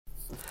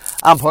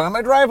I'm pulling on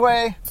my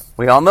driveway.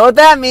 We all know what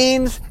that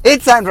means.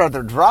 It's time for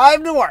the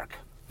drive to work.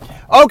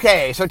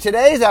 Okay, so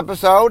today's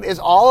episode is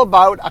all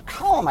about a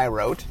column I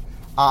wrote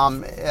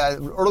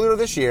earlier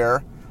this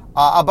year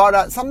about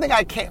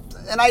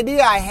an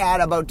idea I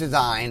had about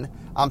design,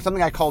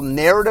 something I call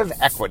narrative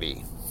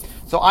equity.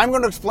 So I'm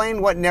going to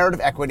explain what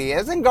narrative equity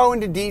is and go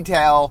into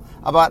detail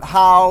about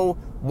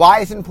why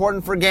it's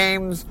important for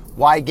games,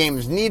 why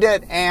games need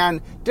it,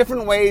 and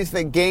different ways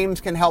that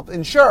games can help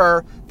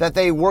ensure that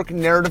they work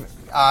narrative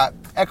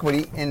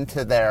equity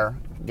into their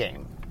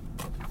game.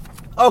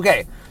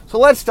 Okay, so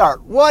let's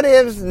start. What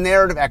is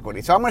narrative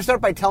equity? So I'm going to start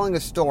by telling a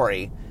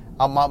story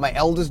about my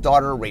eldest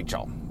daughter,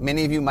 Rachel.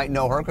 Many of you might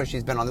know her because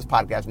she's been on this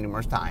podcast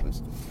numerous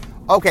times.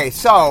 Okay,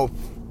 so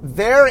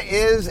there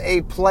is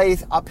a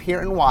place up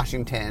here in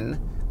Washington.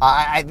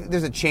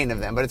 There's a chain of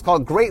them, but it's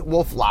called Great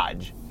Wolf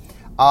Lodge.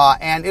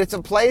 And it's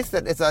a place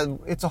that it's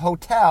a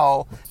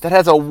hotel that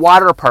has a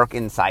water park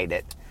inside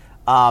it.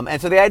 And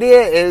so the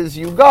idea is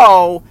you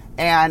go,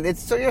 and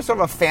it's sort of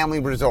a family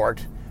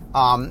resort.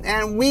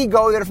 And we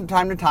go there from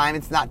time to time.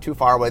 It's not too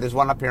far away. There's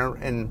one up here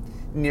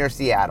near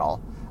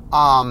Seattle.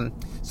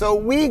 So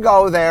we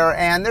go there,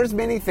 and there's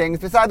many things.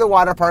 Besides the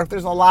water park,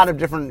 there's a lot of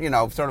different,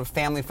 sort of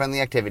family-friendly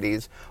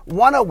activities,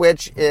 one of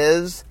which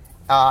is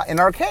an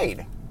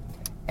arcade.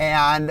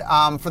 And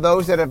for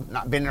those that have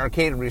not been in an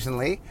arcade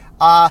recently,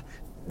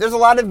 there's a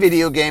lot of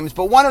video games,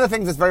 but one of the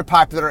things that's very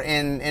popular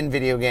in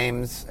video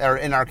games, or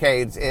in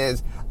arcades,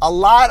 is a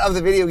lot of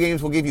the video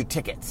games will give you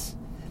tickets.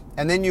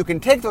 And then you can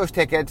take those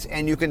tickets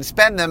and you can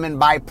spend them and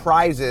buy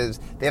prizes.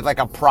 They have like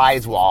a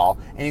prize wall,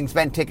 and you can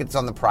spend tickets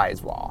on the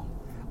prize wall.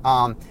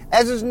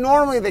 As is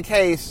normally the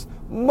case,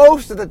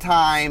 most of the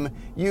time,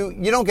 you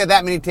don't get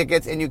that many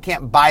tickets and you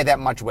can't buy that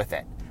much with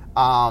it.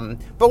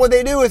 But what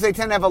they do is they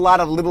tend to have a lot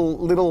of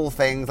little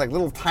things, like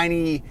little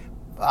tiny,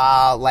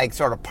 like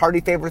sort of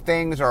party favor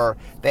things, or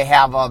they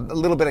have a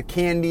little bit of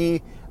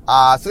candy.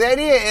 So the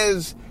idea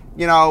is,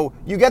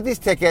 you get these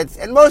tickets,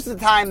 and most of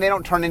the time they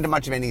don't turn into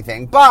much of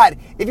anything. But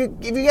if you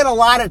get a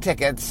lot of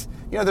tickets,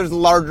 there's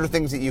larger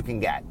things that you can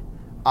get.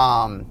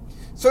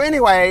 So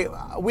anyway,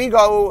 we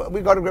go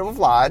to Great Wolf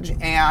Lodge,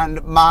 and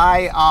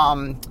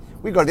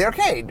we go to the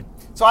arcade.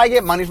 So I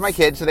get money for my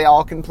kids so they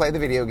all can play the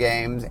video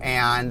games,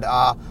 and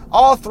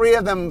all three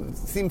of them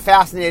seem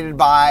fascinated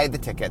by the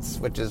tickets,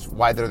 which is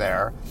why they're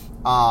there.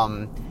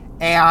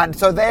 And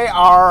so they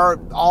are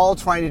all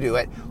trying to do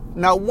it.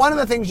 Now, one of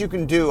the things you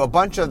can do, a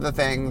bunch of the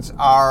things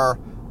are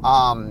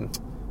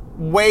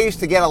ways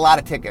to get a lot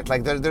of tickets.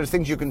 Like there's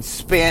things you can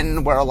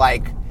spin where,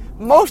 like,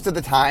 most of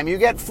the time you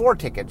get 4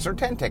 tickets or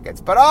 10 tickets.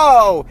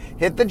 But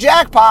hit the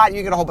jackpot,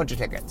 you get a whole bunch of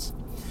tickets.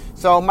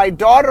 So my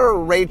daughter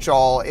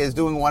Rachel is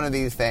doing one of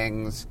these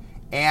things,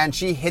 and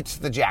she hits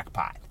the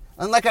jackpot.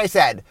 And like I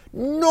said,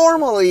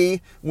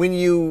 normally when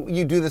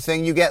you do this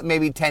thing, you get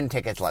maybe 10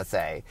 tickets, let's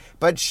say.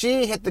 But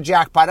she hit the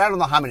jackpot. I don't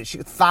know how many. She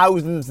got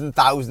thousands and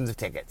thousands of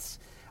tickets.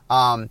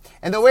 And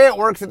the way it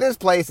works at this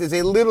place is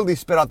they literally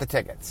spit out the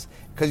tickets,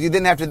 because you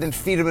didn't have to then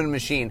feed them in a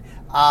machine.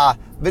 Some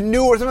of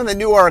the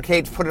newer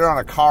arcades put it on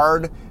a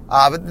card,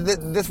 but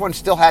this one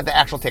still had the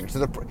actual tickets.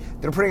 So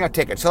they're putting out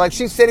tickets. So like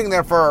she's sitting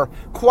there for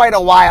quite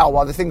a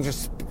while the thing's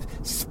just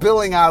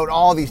spilling out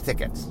all these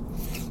tickets.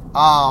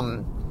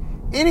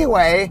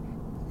 Anyway,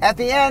 at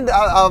the end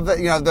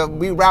of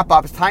we wrap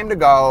up. It's time to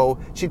go.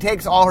 She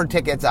takes all her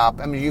tickets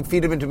up. I mean, you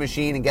feed them into a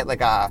machine and get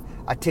like a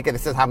ticket that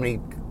says how many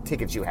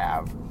tickets you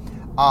have.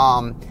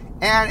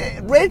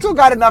 And Rachel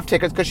got enough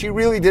tickets because she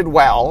really did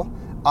well.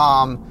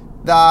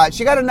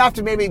 She got enough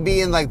to maybe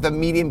be in like the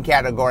medium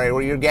category,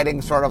 where you're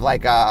getting sort of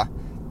like a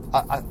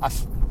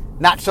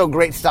not so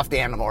great stuffed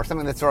animal or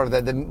something that's sort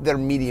of their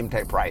medium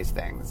type price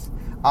things.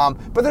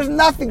 But there's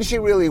nothing she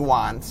really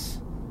wants.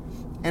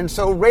 And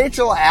so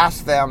Rachel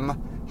asked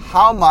them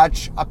how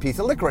much a piece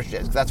of licorice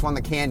is, because that's one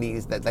of the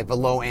candies, that's like the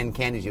low end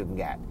candies you can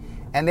get.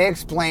 And they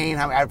explain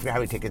how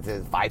many tickets it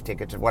is, 5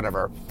 tickets or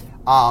whatever.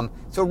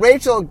 So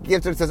Rachel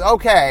gives her and says,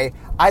 okay,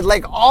 I'd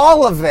like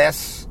all of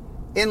this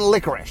in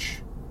licorice.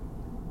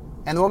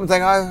 And the woman's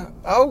like,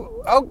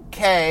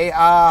 okay,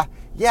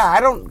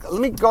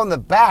 let me go in the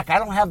back. I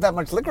don't have that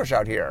much licorice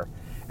out here.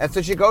 And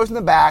so she goes in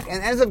the back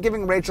and ends up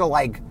giving Rachel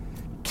like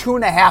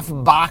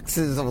 2.5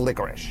 boxes of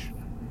licorice.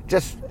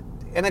 Just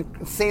an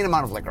insane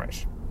amount of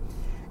licorice.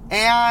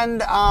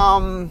 And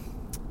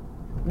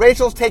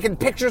Rachel's taking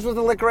pictures with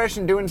the licorice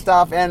and doing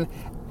stuff. And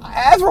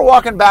as we're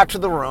walking back to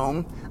the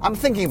room, I'm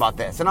thinking about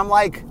this. And I'm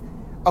like,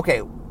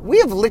 okay, we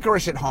have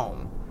licorice at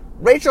home.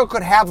 Rachel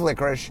could have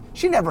licorice.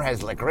 She never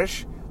has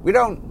licorice. We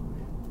don't,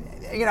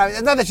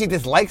 it's not that she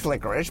dislikes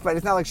licorice, but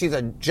it's not like she's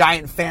a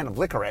giant fan of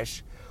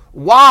licorice.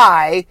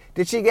 Why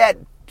did she get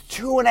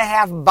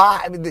 2.5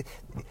 boxes?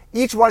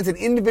 Each one's an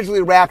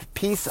individually wrapped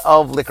piece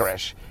of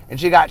licorice. And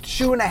she got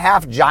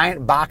 2.5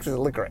 giant boxes of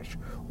licorice.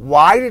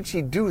 Why did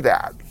she do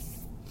that?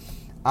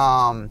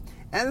 And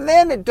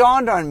then it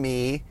dawned on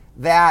me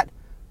that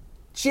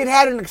she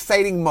had an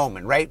exciting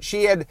moment, right?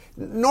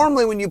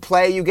 Normally when you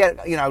play, you get,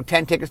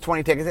 10 tickets,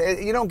 20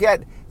 tickets. You don't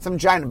get some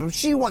giant, but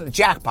she won the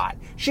jackpot.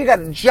 She got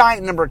a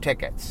giant number of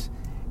tickets.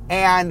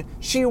 And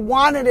she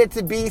wanted it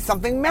to be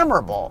something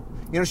memorable.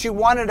 She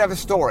wanted to have a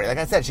story. Like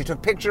I said, she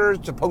took pictures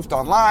to post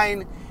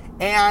online.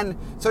 And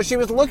so she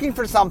was looking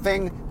for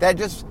something that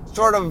just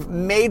sort of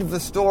made the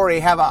story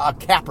have a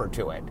capper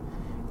to it.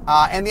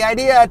 And the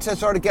idea to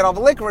sort of get all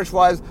the licorice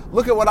was,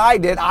 look at what I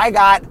did. I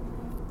got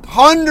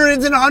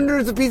hundreds and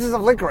hundreds of pieces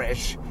of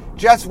licorice.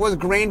 Just was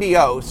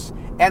grandiose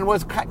and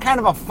was kind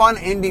of a fun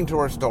ending to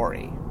her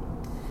story.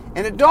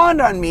 And it dawned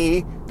on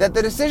me that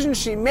the decision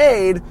she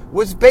made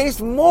was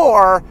based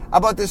more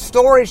about the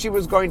story she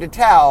was going to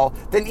tell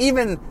than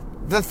even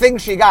the thing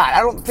she got.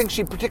 I don't think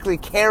she particularly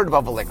cared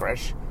about the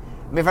licorice.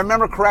 I mean, if I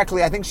remember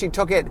correctly, I think she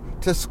took it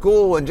to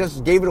school and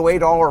just gave it away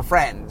to all her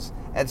friends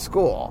at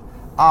school.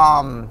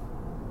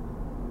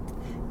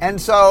 And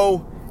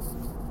so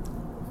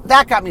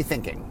that got me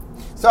thinking.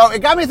 So it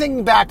got me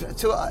thinking back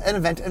to an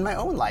event in my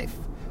own life.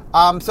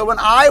 So when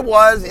I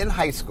was in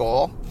high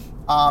school,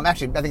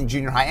 actually I think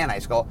junior high and high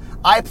school,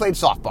 I played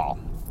softball.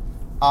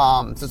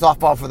 So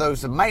softball, for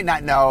those who might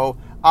not know,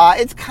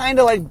 it's kind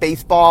of like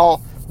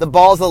baseball. The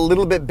ball's a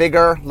little bit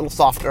bigger, a little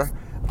softer.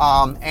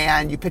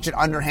 And you pitch it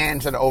underhand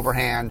instead of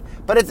overhand.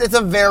 But it's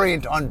a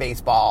variant on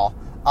baseball.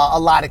 A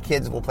lot of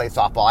kids will play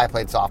softball. I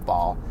played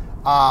softball.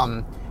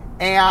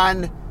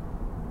 And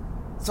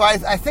so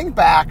I think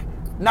back.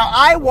 Now,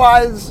 I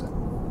was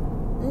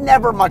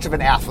never much of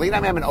an athlete. I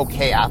mean, I'm an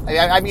okay athlete.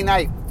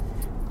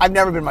 I've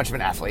never been much of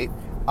an athlete.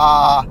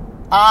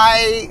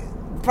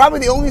 Probably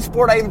the only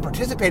sport I even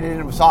participated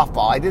in was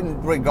softball. I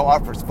didn't really go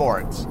out for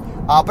sports.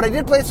 But I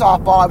did play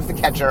softball. I was the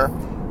catcher.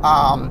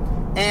 I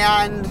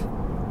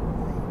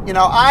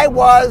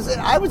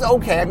was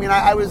okay. I mean,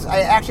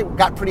 I actually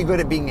got pretty good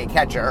at being a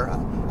catcher.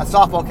 A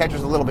softball catcher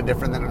is a little bit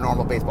different than a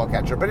normal baseball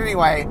catcher. But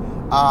anyway,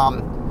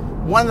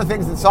 one of the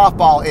things in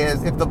softball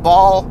is if the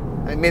ball,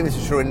 maybe this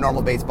is true in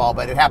normal baseball,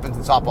 but it happens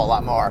in softball a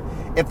lot more.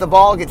 If the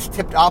ball gets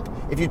tipped up,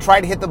 if you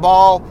try to hit the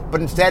ball,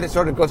 but instead it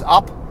sort of goes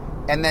up,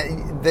 and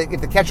then if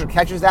the catcher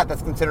catches that,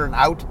 that's considered an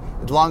out,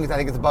 as long as I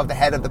think it's above the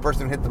head of the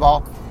person who hit the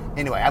ball.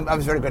 Anyway, I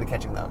was very good at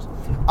catching those.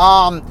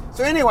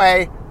 So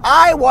anyway,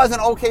 I was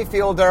an okay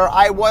fielder.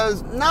 I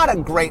was not a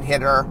great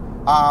hitter.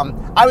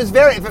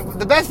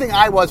 The best thing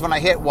I was when I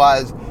hit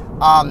was,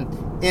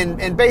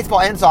 in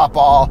baseball and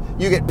softball,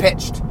 you get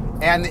pitched.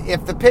 And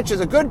if the pitch is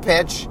a good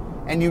pitch,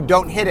 and you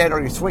don't hit it or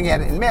you swing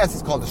at it and miss,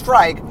 it's called a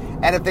strike.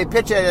 And if they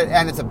pitch it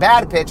and it's a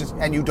bad pitch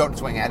and you don't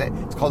swing at it,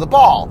 it's called a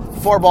ball.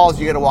 4 balls,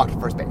 you get a walk to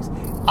first base.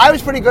 I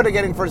was pretty good at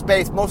getting first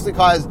base, mostly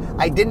because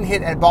I didn't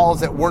hit at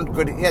balls that weren't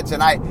good hits,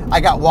 and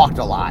I got walked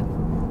a lot.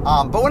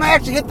 But when I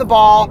actually hit the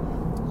ball,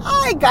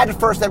 I got to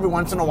first every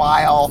once in a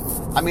while.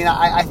 I mean,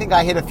 I think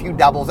I hit a few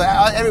doubles.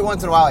 Every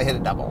once in a while, I hit a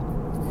double.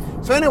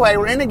 So anyway,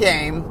 we're in a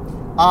game.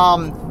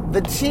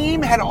 The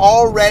team had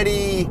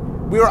already...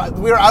 We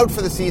were out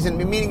for the season,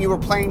 meaning you were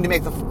playing to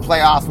make the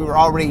playoffs.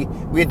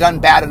 We had done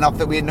bad enough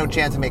that we had no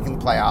chance of making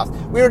the playoffs.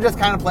 We were just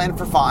kind of playing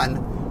for fun.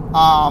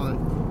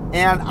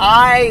 And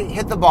I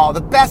hit the ball, the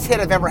best hit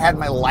I've ever had in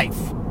my life.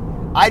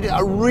 I did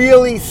a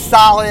really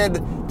solid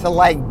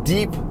to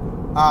deep,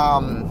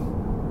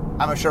 I'm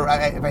not sure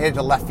if I hit it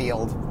to left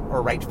field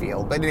or right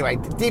field, but anyway,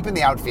 deep in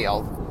the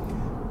outfield.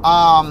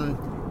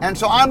 And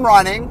so I'm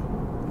running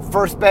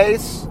first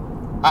base,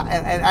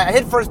 and I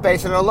hit first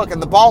base, and I look,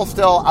 and the ball's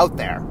still out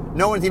there.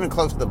 No one's even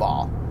close to the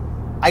ball.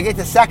 I get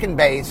to second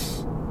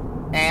base,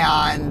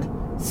 and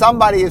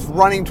somebody is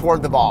running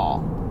toward the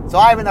ball. So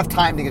I have enough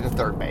time to get to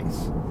third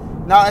base.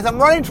 Now, as I'm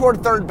running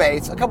toward third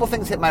base, a couple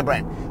things hit my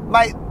brain.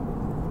 I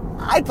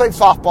played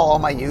softball all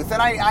my youth, and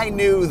I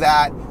knew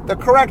that the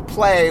correct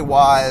play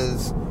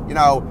was,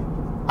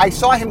 I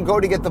saw him go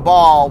to get the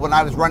ball when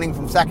I was running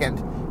from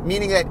second,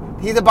 meaning that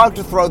he's about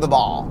to throw the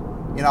ball.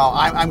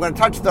 I'm going to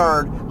touch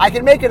third. I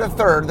can make it a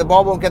third. The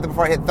ball won't get there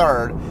before I hit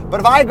third. But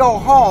if I go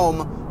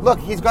home, look,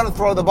 he's going to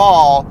throw the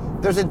ball.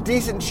 There's a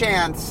decent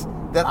chance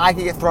that I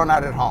could get thrown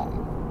out at home.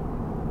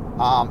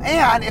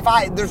 And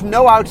there's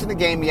no outs in the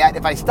game yet.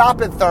 If I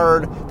stop at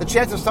third, the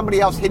chance of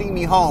somebody else hitting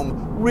me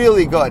home,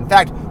 really good. In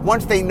fact,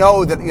 once they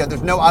know that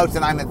there's no outs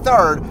and I'm at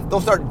third,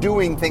 they'll start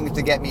doing things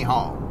to get me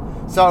home.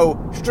 So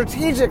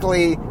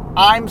strategically,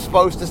 I'm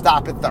supposed to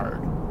stop at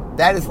third.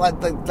 That is like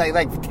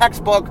the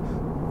textbook.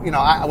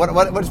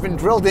 What's been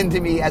drilled into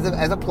me as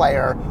a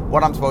player,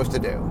 what I'm supposed to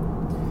do.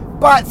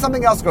 But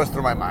something else goes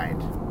through my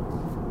mind.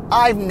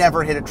 I've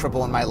never hit a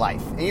triple in my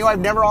life. And I've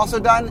never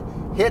also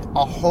hit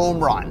a home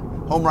run.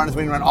 Home run is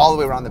when you run all the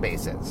way around the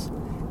bases.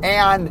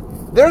 And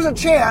there's a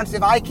chance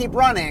if I keep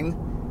running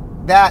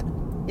that,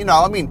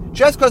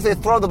 just because they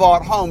throw the ball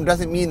at home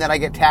doesn't mean that I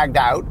get tagged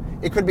out.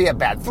 It could be a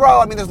bad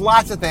throw. There's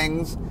lots of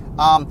things.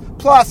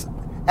 Plus,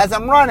 as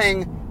I'm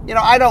running,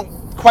 I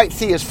don't quite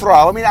see his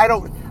throw.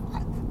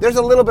 There's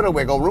a little bit of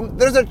wiggle room.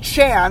 There's a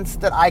chance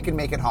that I can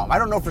make it home. I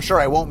don't know for sure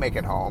I won't make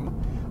it home.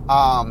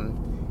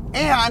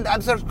 And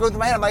I'm sort of going through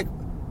my head. I'm like,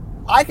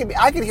 I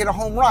could hit a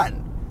home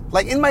run.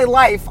 Like in my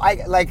life,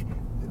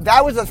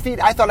 that was a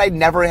feat I thought I'd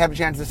never have a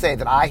chance to say,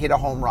 that I hit a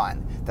home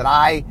run, that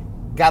I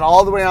got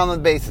all the way on the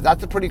bases.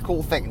 That's a pretty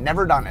cool thing.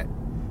 Never done it.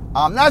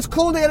 Now it's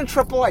cool to hit a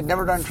triple. I'd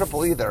never done a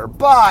triple either,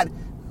 but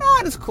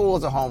not as cool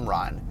as a home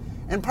run.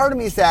 And part of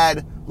me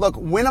said, look,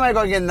 when am I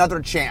going to get another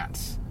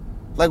chance?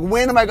 Like,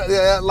 when am I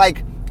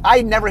going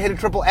I never hit a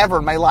triple ever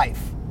in my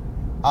life.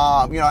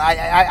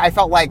 I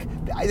felt like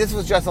this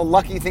was just a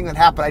lucky thing that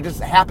happened. I just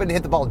happened to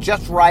hit the ball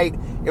just right.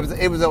 It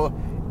was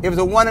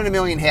a 1 in a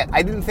million hit.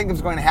 I didn't think it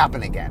was going to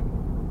happen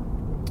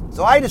again.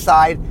 So I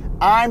decide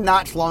I'm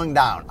not slowing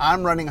down.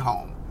 I'm running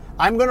home.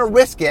 I'm going to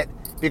risk it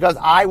because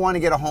I want to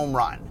get a home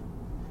run.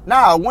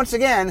 Now, once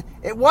again,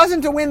 it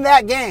wasn't to win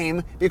that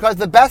game because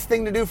the best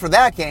thing to do for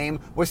that game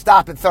was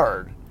stop at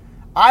third.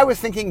 I was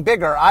thinking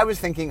bigger. I was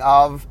thinking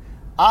of,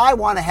 I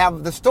want to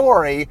have the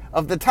story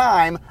of the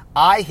time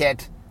I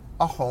hit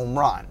a home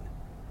run.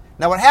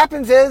 Now, what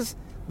happens is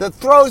the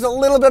throw's a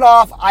little bit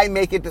off. I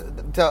make it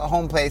to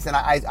home place and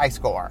I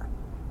score.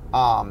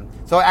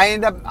 So I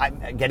end up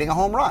getting a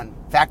home run.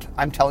 In fact,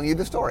 I'm telling you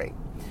the story.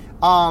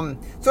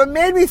 So it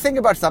made me think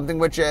about something,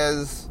 which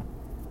is,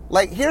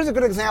 like, here's a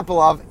good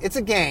example of, it's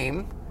a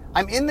game.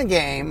 I'm in the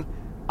game.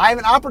 I have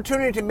an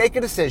opportunity to make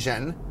a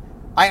decision.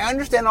 I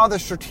understand all the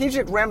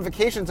strategic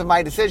ramifications of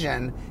my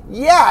decision,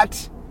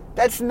 yet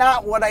that's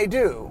not what I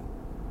do.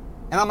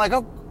 And I'm like,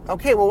 oh,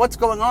 okay, well, what's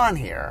going on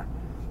here?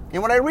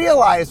 And what I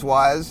realized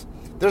was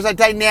there's a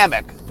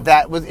dynamic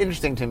that was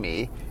interesting to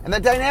me. And the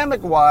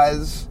dynamic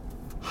was,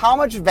 how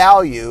much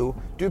value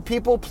do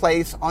people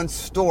place on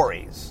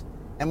stories?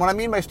 And what I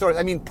mean by stories,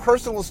 I mean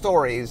personal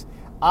stories.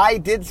 I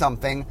did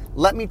something,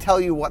 let me tell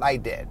you what I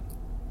did.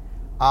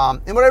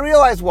 And what I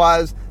realized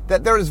was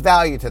that there is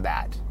value to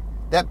that.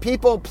 That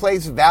people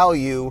place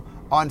value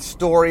on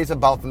stories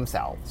about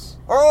themselves.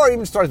 Or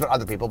even stories about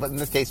other people, but in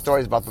this case,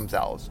 stories about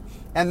themselves.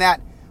 And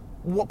that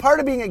part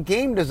of being a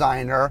game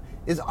designer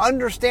is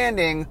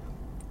understanding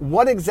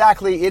what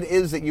exactly it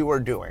is that you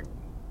are doing.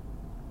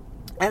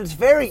 And it's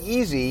very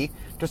easy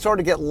to sort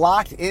of get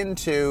locked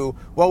into,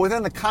 well,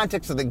 within the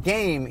context of the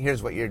game,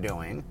 here's what you're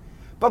doing.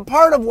 But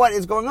part of what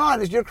is going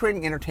on is you're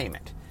creating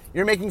entertainment.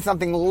 You're making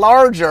something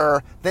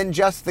larger than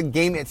just the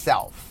game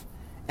itself.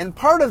 And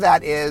part of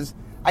that is,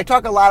 I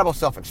talk a lot about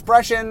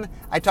self-expression.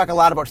 I talk a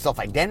lot about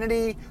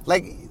self-identity.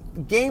 Like,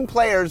 game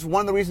players, one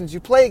of the reasons you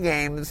play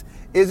games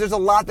is there's a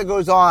lot that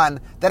goes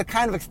on that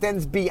kind of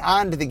extends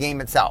beyond the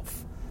game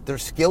itself.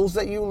 There's skills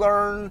that you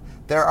learn.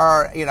 There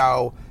are, in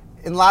a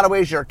lot of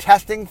ways you're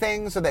testing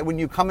things so that when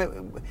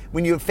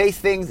you face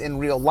things in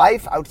real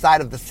life outside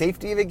of the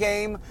safety of a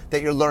game,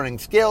 that you're learning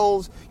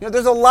skills.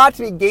 There's a lot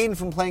to be gained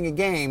from playing a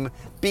game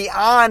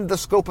beyond the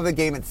scope of the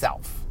game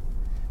itself.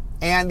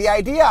 And the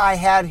idea I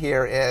had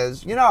here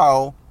is,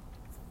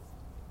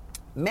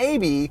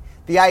 maybe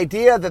the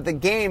idea that the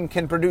game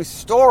can produce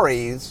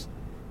stories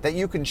that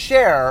you can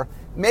share,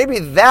 maybe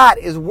that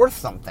is worth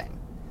something.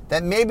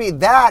 That maybe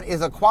that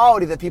is a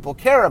quality that people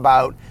care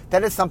about,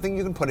 that is something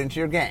you can put into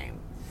your game.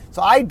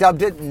 So I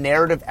dubbed it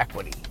narrative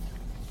equity,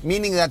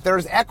 meaning that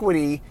there's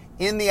equity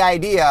in the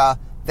idea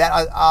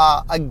that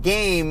a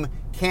game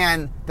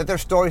that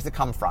there's stories that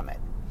come from it.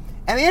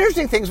 And the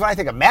interesting thing is when I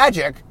think of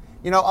magic,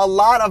 a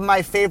lot of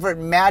my favorite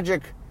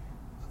magic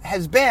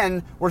has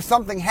been where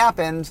something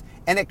happens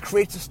and it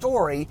creates a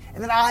story,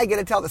 and then I get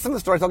to tell some of the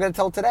stories I'll get to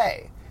tell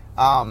today.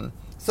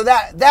 So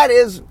that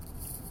is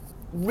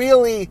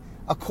really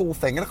a cool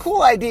thing and a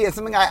cool idea,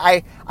 something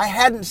I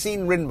hadn't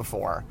seen written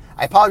before.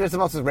 I apologize if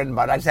someone else has written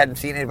about it. I just hadn't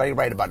seen anybody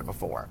write about it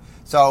before.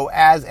 So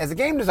as a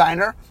game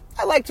designer,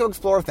 I like to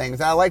explore things,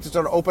 and I like to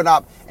sort of open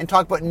up and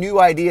talk about new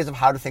ideas of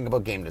how to think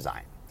about game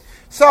design.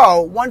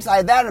 So once I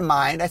had that in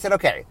mind, I said,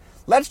 okay,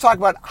 let's talk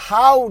about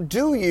how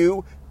do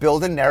you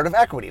build a narrative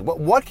equity?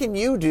 What can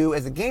you do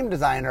as a game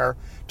designer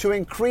to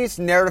increase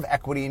narrative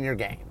equity in your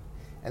game?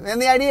 And then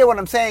the idea, what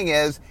I'm saying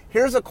is,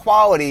 here's a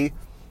quality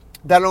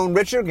that'll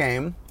enrich your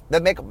game,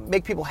 that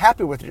make people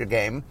happy with your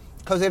game,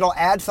 because it'll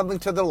add something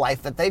to their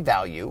life that they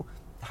value.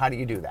 How do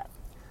you do that?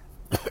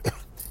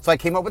 So I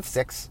came up with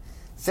six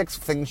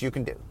things you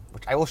can do,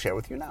 which I will share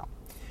with you now.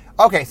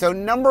 Okay, so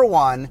number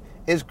one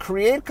is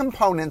create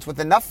components with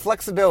enough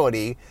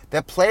flexibility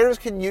that players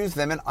can use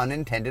them in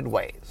unintended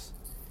ways.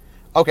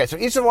 Okay, so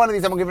each of one of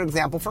these, I'm going to give an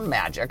example from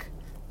Magic.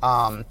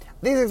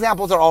 These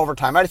examples are all over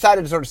time. I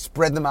decided to sort of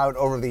spread them out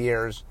over the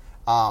years,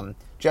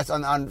 just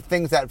on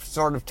things that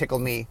sort of tickle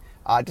me,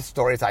 just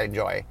stories I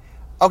enjoy.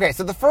 Okay,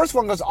 so the first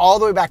one goes all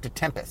the way back to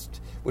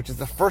Tempest, which is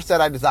the first set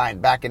I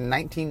designed back in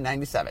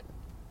 1997.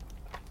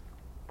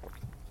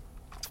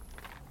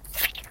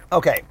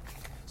 Okay,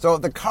 so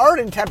the card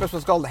in Tempest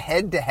was called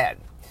Head to Head.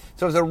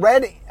 So it was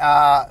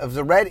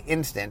a red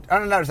instant.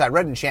 Oh, no, sorry,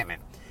 red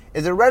enchantment.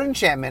 It's a red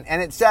enchantment,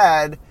 and it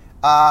said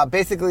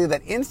basically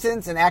that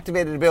instants and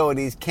activated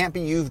abilities can't be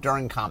used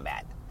during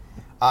combat.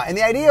 And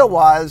the idea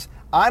was,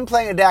 I'm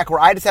playing a deck where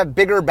I just have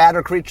bigger,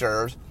 badder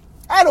creatures.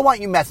 I don't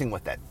want you messing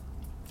with it.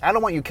 I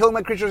don't want you killing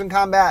my creatures in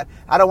combat.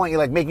 I don't want you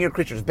making your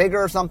creatures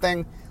bigger or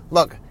something.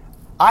 Look,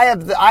 I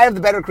have the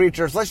better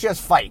creatures. Let's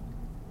just fight.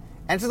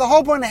 And so the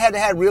whole point of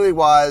head-to-head really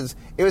was,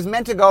 it was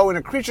meant to go in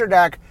a creature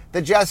deck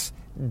that just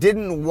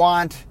didn't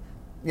want,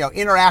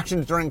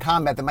 interactions during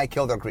combat that might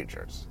kill their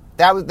creatures.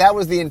 That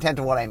was the intent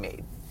of what I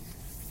made.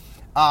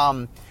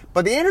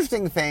 But the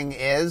interesting thing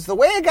is, the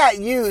way it got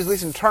used, at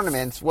least in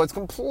tournaments, was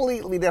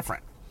completely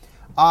different.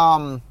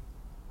 Way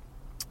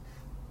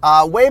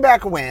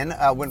back when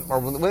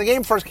the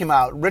game first came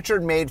out,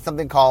 Richard made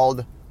something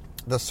called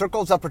the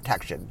Circles of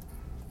Protection.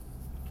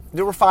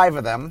 There were 5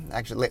 of them.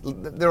 Actually,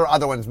 there were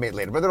other ones made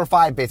later, but there were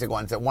 5 basic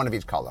ones, one of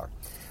each color.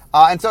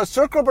 And so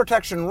Circle of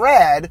Protection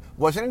Red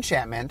was an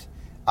enchantment,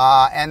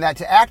 and that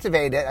to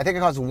activate it, I think it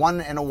costs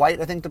 1 and a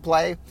white, I think, to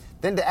play.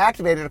 Then to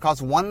activate it, it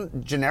costs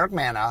 1 generic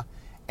mana,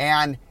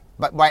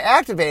 but by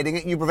activating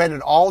it, you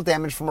prevented all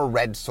damage from a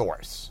red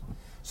source.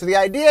 So the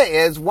idea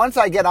is, once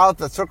I get out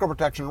the Circle of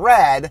Protection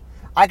Red,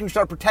 I can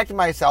start protecting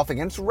myself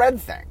against red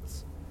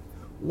things.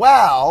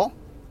 Well,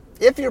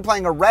 if you're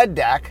playing a red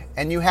deck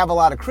and you have a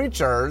lot of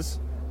creatures,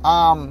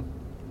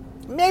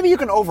 maybe you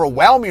can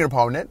overwhelm your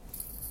opponent.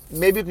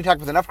 Maybe you can attack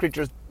with enough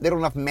creatures, they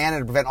don't have enough mana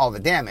to prevent all the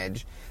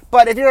damage.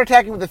 But if you're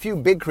attacking with a few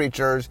big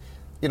creatures,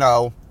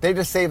 they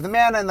just save the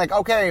mana and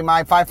okay,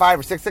 my 5/5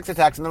 or 6/6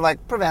 attacks, and they're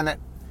like, prevent it.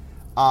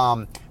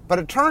 But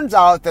it turns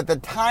out that the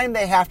time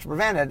they have to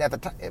prevent it, at the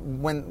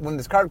when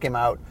this card came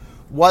out,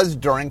 was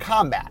during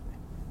combat.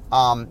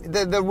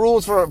 The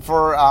rules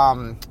for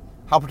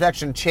how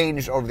protection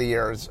changed over the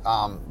years,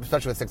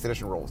 especially with 6th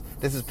edition rules.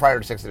 This is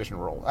prior to 6th edition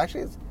rules.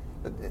 Actually,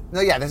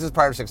 this is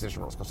prior to 6th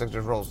edition rules, because 6th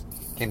edition rules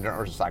came during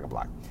Urza Saga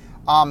Block.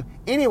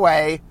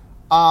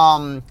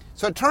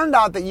 So it turned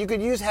out that you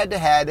could use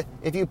head-to-head.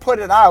 If you put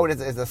it out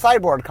as a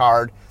sideboard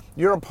card,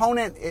 your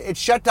opponent, it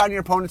shut down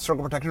your opponent's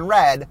Circle Protection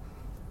Red,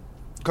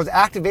 because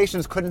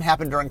activations couldn't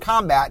happen during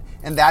combat,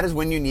 and that is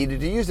when you needed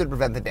to use it to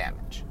prevent the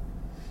damage.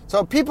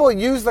 So people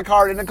use the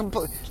card in a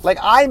complete...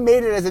 I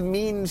made it as a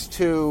means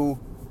to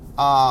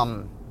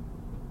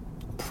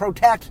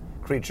protect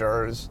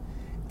creatures,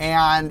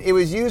 and it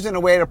was used in a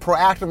way to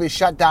proactively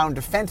shut down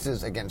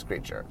defenses against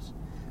creatures.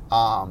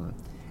 And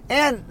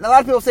a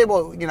lot of people say,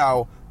 well,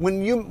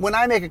 when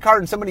I make a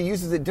card and somebody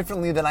uses it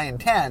differently than I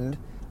intend,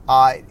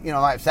 am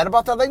I upset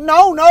about that?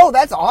 No,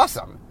 that's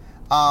awesome.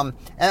 And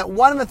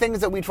one of the things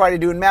that we try to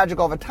do in Magic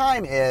all the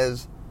time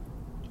is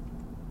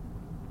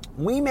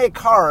we make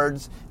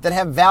cards that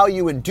have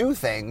value and do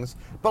things,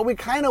 but we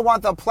kind of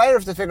want the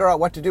players to figure out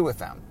what to do with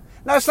them.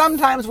 Now,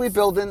 sometimes we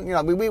build in,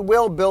 we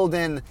will build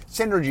in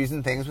synergies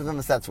and things within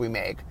the sets we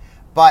make,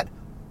 but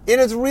it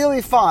is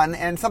really fun,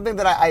 and something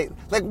that I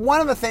one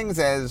of the things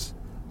is,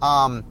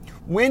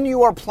 when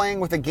you are playing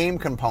with a game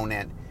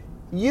component,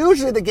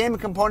 usually the game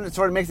component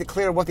sort of makes it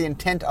clear what the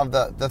intent of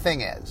the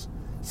thing is.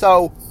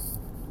 So,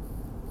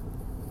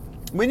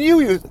 when you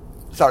use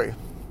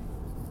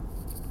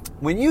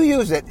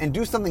it and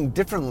do something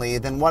differently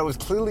than what was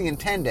clearly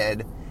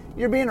intended,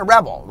 you're being a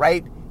rebel,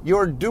 right?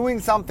 You're doing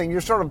something,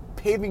 you're sort of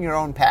paving your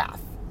own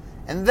path.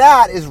 And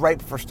that is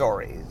ripe for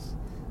stories.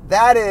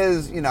 That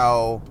is, you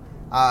were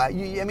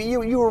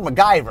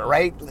MacGyver,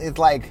 right? It's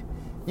like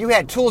you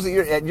had tools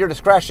at your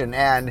discretion,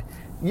 and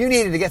you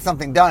needed to get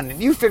something done,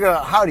 and you figured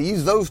out how to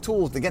use those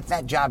tools to get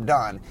that job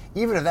done,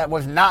 even if that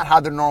was not how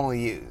they're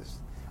normally used.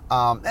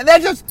 And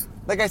that just,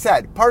 like I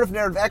said, part of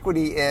narrative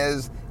equity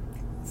is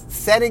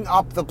setting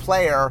up the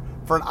player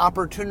for an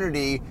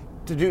opportunity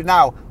to do.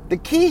 Now, the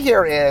key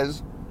here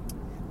is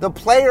the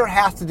player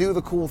has to do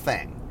the cool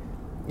thing.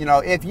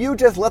 If you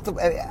just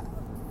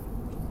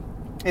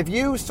if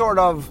you sort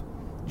of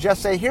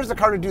just say, here's a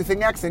card to do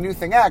thing X, and do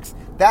thing X,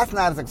 that's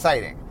not as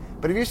exciting.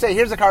 But if you say,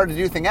 here's a card to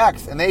do thing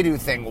X, and they do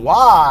thing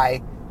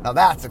Y, now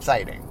that's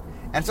exciting.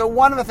 And so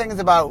one of the things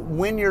about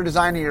when you're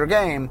designing your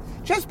game,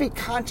 just be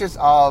conscious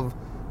of,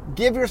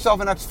 give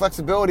yourself enough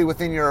flexibility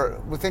within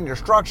your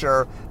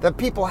structure that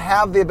people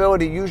have the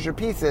ability to use your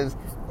pieces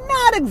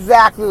not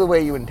exactly the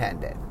way you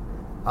intended.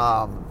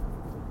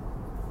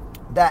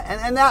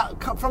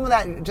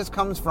 That just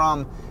comes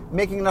from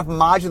making enough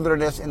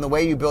modularness in the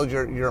way you build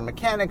your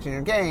mechanics in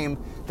your game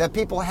that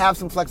people have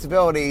some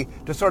flexibility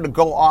to sort of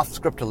go off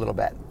script a little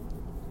bit.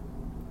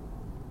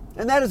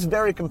 And that is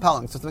very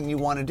compelling. So something you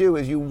want to do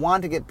is you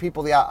want to get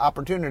people the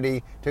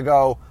opportunity to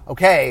go,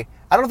 okay,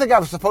 I don't think I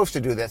was supposed to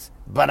do this,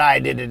 but I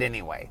did it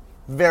anyway.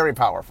 Very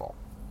powerful.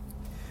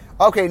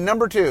 Okay,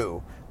 number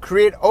 2,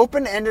 create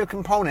open-ended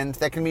components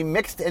that can be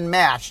mixed and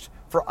matched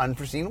for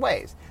unforeseen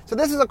ways. So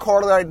this is a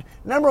corollary.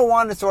 Number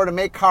 1 is sort of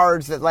make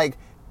cards that,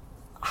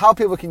 how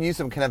people can use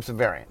them can have some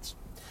variance.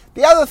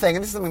 The other thing,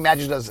 and this is something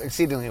Magic does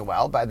exceedingly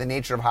well by the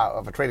nature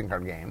of a trading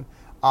card game.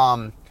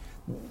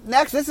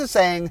 Next, this is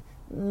saying,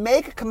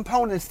 make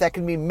components that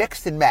can be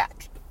mixed and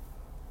matched,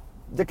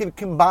 that can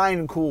combine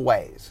in cool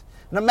ways.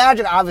 Now,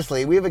 Magic,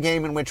 obviously, we have a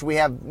game in which we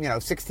have,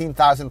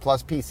 16,000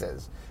 plus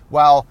pieces.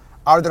 Well,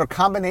 are there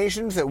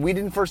combinations that we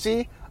didn't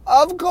foresee?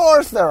 Of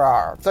course there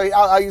are. So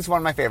I'll use one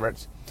of my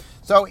favorites.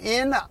 So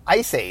in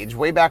Ice Age,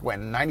 way back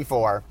when, in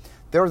 94,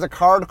 there was a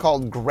card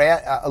called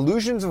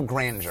Illusions of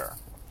Grandeur.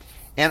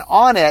 And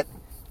on it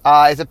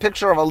is a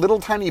picture of a little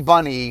tiny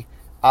bunny,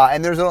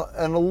 and there's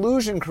an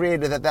illusion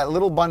created that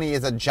little bunny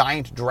is a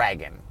giant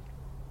dragon.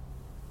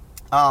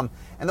 And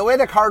the way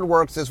the card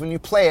works is when you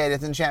play it,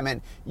 it's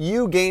enchantment,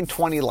 you gain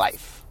 20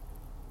 life,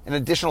 an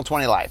additional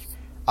 20 life.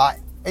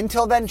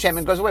 Until that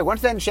enchantment goes away.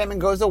 Once that enchantment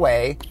goes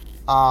away,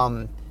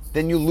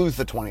 then you lose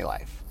the 20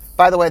 life.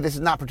 By the way, this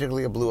is not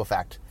particularly a blue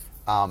effect.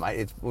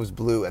 It was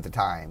blue at the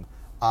time.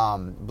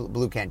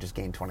 Blue can't just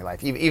gain 20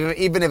 life.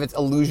 Even if it's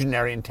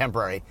illusionary and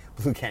temporary,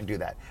 blue can't do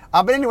that.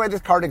 But anyway,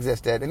 this card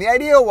existed. And the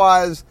idea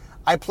was,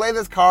 I play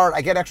this card,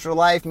 I get extra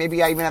life,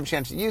 maybe I even have a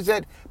chance to use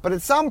it. But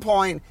at some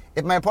point,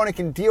 if my opponent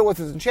can deal with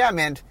his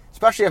enchantment,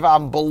 especially if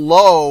I'm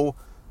below,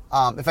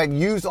 if I've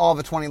used all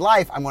the 20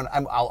 life,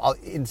 I'll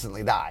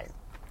instantly die.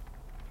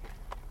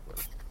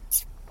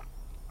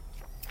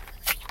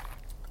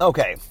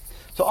 Okay,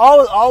 so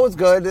all was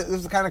good. This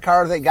is the kind of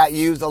card that got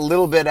used a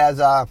little bit as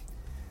a,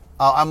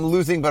 I'm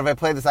losing, but if I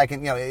play this, I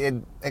can,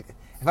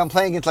 if I'm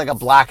playing against like a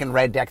black and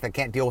red deck that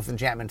can't deal with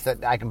enchantments,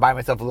 that I can buy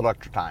myself a little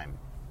extra time.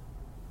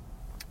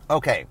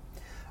 Okay,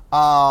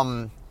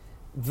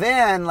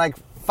 then like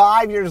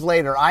 5 years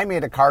later, I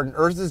made a card in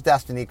Urza's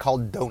Destiny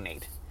called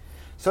Donate.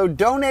 So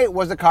Donate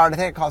was a card, I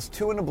think it cost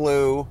 2 and a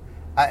blue,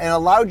 and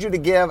allowed you to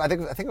give, I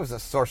think it was a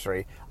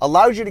sorcery,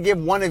 allowed you to give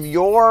one of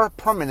your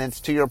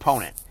permanents to your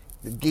opponent.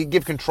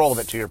 Give control of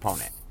it to your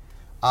opponent.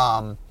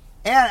 And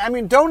I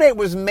mean, Donate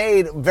was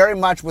made very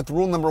much with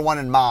rule number 1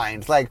 in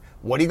mind. It's like,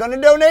 what are you going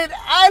to donate?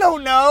 I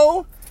don't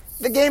know.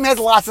 The game has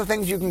lots of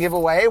things you can give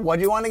away. What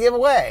do you want to give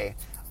away?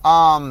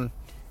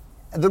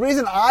 The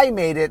reason I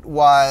made it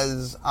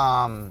was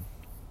I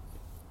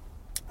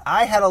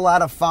had a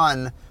lot of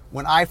fun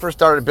when I first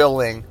started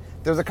building.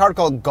 There was a card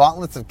called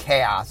Gauntlets of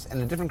Chaos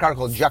and a different card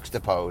called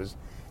Juxtapose.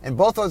 And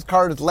both those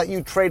cards let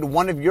you trade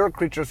one of your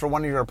creatures for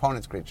one of your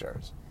opponent's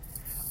creatures.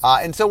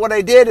 And so what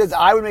I did is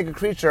I would make a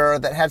creature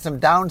that had some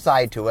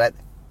downside to it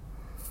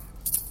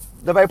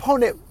that my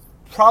opponent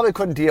probably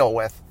couldn't deal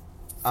with.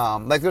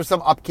 Like there's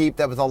some upkeep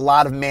that was a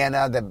lot of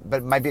mana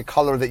but might be a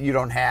color that you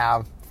don't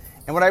have.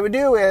 And what I would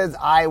do is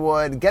I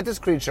would get this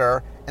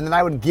creature and then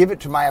I would give it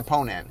to my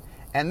opponent.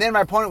 And then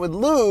my opponent would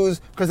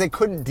lose because they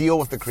couldn't deal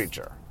with the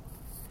creature.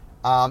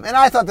 And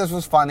I thought this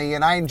was funny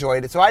and I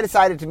enjoyed it. So I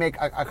decided to make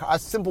a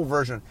simple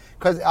version.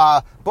 Because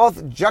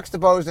both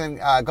Juxtapose and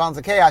Gauntlets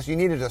of Chaos, you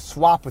needed to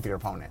swap with your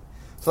opponent.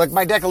 So like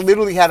my deck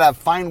literally had to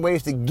find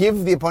ways to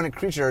give the opponent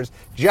creatures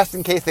just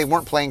in case they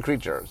weren't playing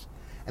creatures.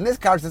 And this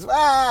card says,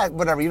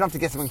 whatever, you don't have to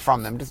get something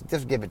from them.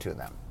 Just give it to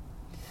them.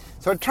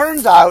 So it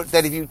turns out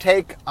that if you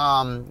take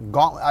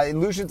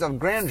Illusions of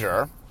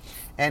Grandeur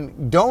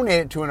and donate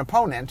it to an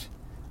opponent,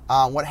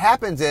 what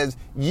happens is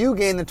you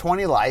gain the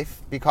 20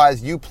 life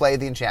because you play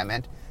the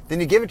enchantment.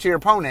 Then you give it to your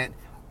opponent.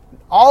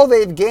 All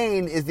they've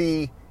gained is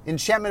the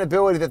enchantment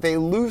ability that they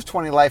lose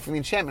 20 life when the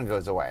enchantment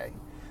goes away.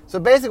 So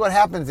basically what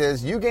happens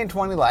is you gain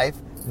 20 life,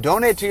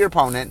 donate to your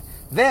opponent,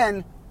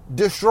 then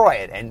destroy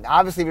it. And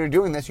obviously if you're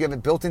doing this, you have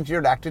it built into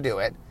your deck to do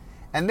it.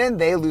 And then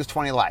they lose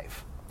 20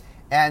 life.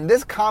 And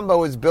this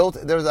combo is built,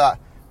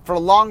 for a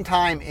long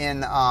time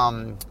in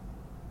I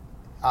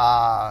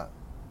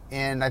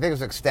think it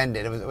was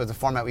Extended. It was a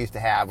format we used to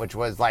have, which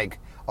was like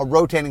a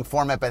rotating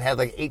format, but had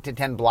like 8 to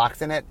 10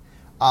 blocks in it.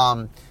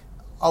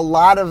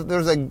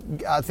 There's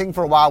a thing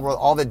for a while where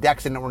all the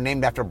decks in it were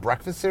named after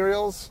breakfast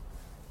cereals.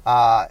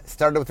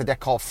 Started with a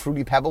deck called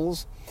Fruity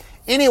Pebbles.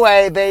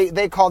 Anyway,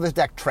 they called this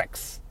deck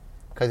Tricks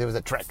because it was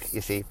a trick, you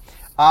see.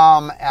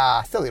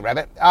 Silly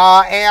rabbit.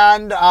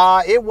 And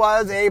it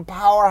was a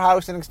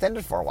powerhouse in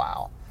Extended for a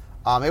while.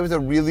 It was a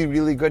really,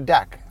 really good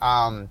deck.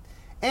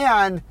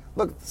 And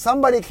look,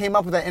 somebody came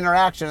up with that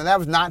interaction, and that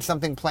was not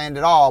something planned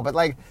at all. But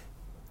like,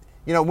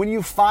 when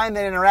you find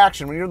that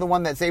interaction, when you're the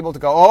one that's able to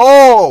go,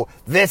 oh,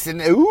 this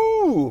and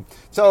ooh.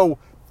 So,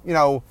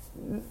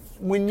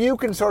 when you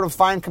can sort of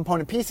find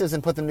component pieces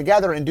and put them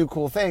together and do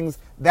cool things,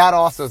 that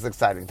also is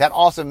exciting. That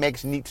also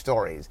makes neat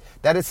stories.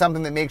 That is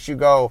something that makes you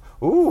go,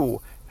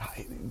 ooh,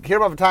 hear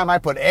about the time I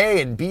put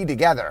A and B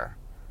together.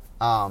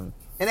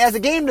 And as a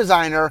game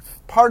designer,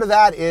 part of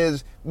that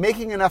is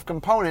making enough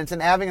components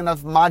and having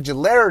enough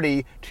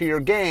modularity to your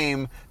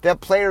game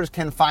that players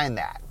can find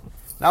that.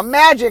 Now,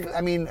 Magic,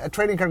 a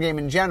trading card game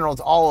in general,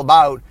 it's all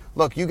about,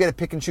 look, you get to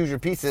pick and choose your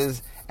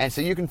pieces, and so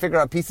you can figure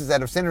out pieces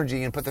that have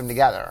synergy and put them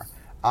together.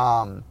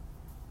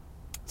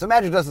 So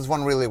Magic does this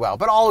one really well,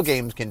 but all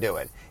games can do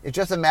it. It's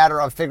just a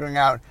matter of figuring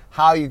out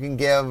how you can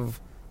give,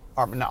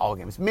 or not all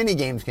games, many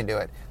games can do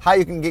it, how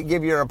you can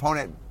give your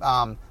opponent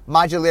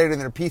modularity in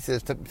their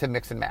pieces to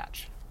mix and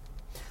match.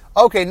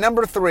 Okay,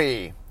 number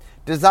 3.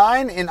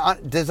 Design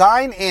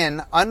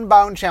in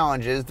Unbound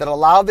challenges that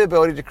allow the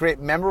ability to create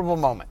memorable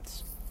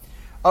moments.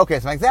 Okay,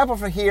 so my example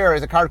for here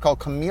is a card called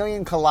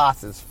Chameleon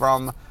Colossus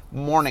from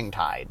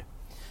Morningtide.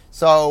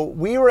 So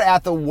we were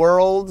at the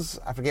Worlds,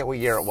 I forget what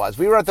year it was.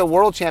 We were at the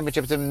World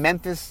Championships in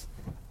Memphis.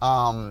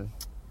 It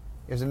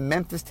was in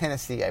Memphis,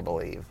 Tennessee, I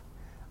believe.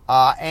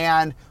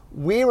 And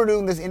we were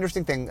doing this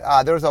interesting thing.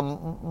 There was a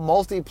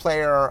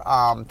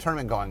multiplayer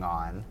tournament going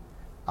on.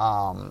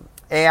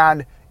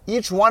 And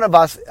each one of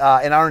us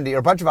in R&D, or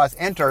a bunch of us,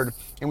 entered,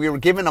 and we were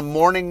given a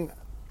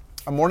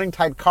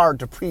Morningtide card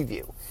to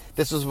preview.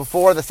 This was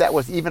before the set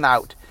was even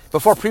out,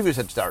 before previews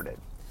had started.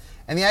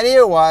 And the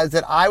idea was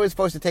that I was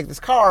supposed to take this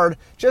card,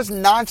 just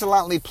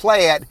nonchalantly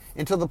play it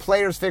until the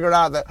players figured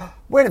out that,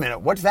 wait a minute,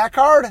 what's that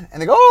card?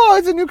 And they go, oh,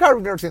 it's a new card.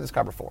 We've never seen this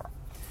card before.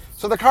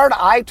 So the card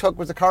I took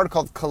was a card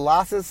called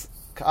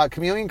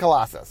Chameleon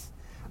Colossus.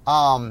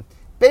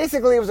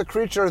 basically it was a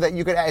creature that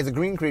you could, as a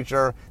green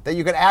creature, that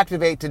you could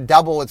activate to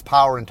double its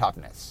power and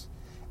toughness.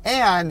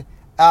 And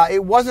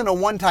it wasn't a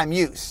one-time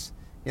use.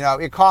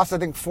 It costs, I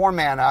think, 4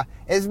 mana.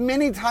 As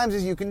many times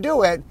as you can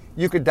do it,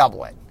 you could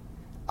double it.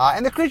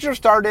 And the creature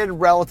started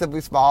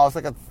relatively small. It's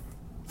like a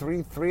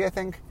 3/3, I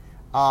think.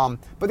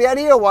 But the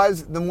idea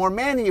was the more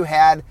mana you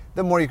had,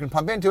 the more you can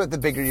pump into it, the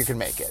bigger you can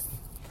make it.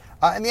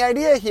 And the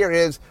idea here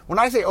is, when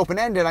I say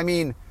open-ended, I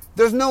mean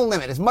there's no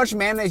limit. As much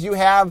mana as you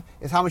have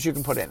is how much you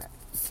can put in it.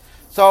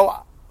 So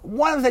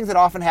one of the things that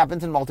often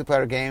happens in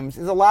multiplayer games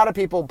is a lot of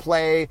people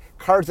play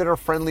cards that are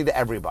friendly to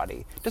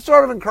everybody to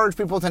sort of encourage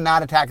people to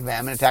not attack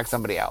them and attack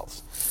somebody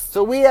else.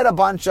 So we had a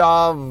bunch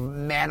of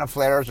mana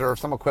flares or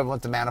some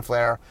equivalent to mana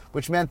flare,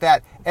 which meant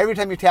that every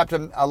time you tapped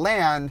a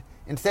land,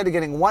 instead of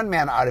getting 1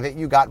 mana out of it,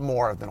 you got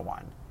more than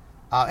 1.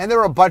 And there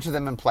were a bunch of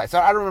them in play. So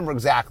I don't remember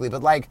exactly,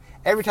 but like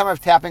every time I was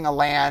tapping a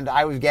land,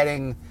 I was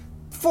getting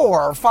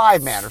 4 or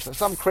 5 mana, or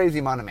some crazy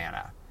amount of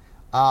mana.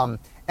 And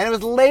it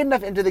was late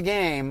enough into the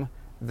game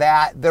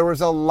that there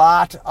was a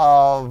lot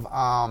of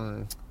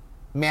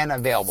mana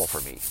available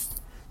for me.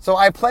 So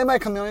I play my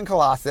Chameleon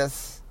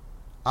Colossus.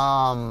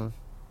 I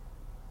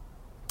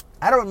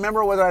don't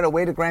remember whether I had a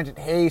way to grant it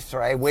haste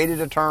or I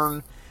waited a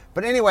turn.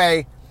 But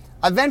anyway,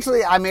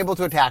 eventually I'm able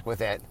to attack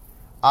with it.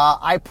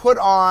 I put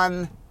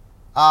on,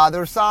 there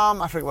was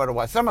some, I forget what it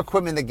was, some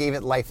equipment that gave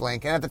it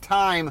lifelink. And at the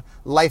time,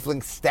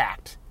 lifelink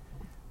stacked.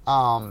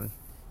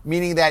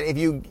 Meaning that if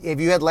you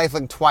had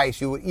lifelink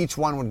twice, each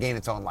one would gain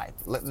its own life.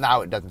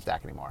 Now it doesn't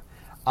stack anymore.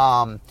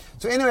 So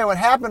anyway, what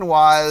happened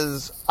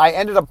was I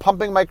ended up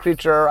pumping my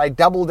creature. I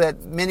doubled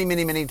it many,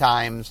 many, many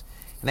times.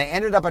 And I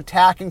ended up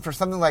attacking for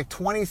something like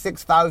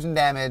 26,000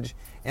 damage.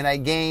 And I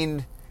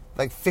gained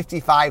like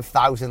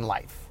 55,000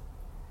 life.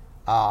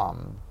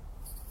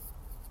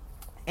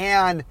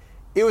 And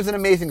it was an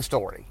amazing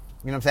story.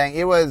 You know what I'm saying?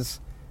 It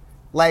was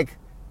like,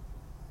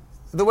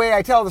 the way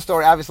I tell the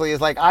story, obviously,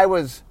 is like I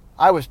was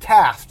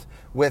tasked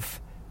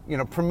with,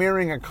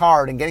 premiering a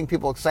card and getting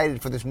people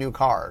excited for this new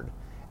card.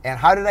 And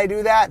how did I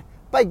do that?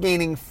 By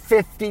gaining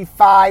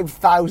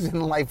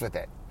 55,000 life with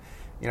it.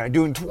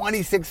 Doing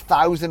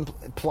 26,000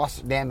 plus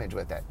damage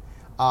with it.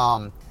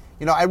 I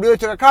really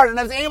took a card and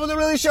I was able to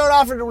really show it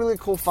off in a really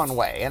cool, fun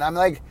way. And I'm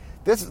like,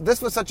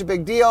 this was such a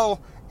big deal.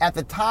 At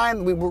the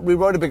time, we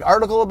wrote a big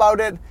article about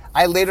it.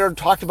 I later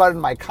talked about it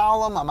in my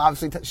column. I'm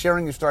obviously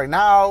sharing your story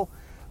now.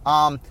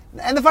 And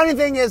the funny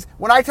thing is,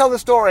 when I tell the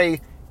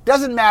story,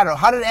 doesn't matter.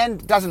 How did it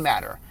end? Doesn't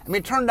matter. I mean,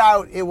 it turned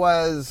out it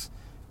was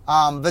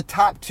the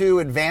top 2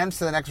 advanced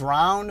to the next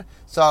round.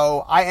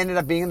 So I ended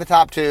up being in the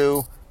top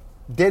 2.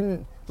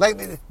 The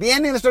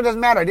ending of the story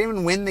doesn't matter. I didn't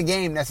even win the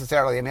game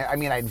necessarily. I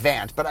mean, I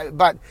advanced,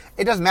 but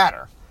it doesn't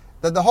matter.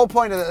 The whole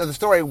point of the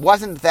story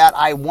wasn't that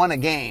I won a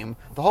game.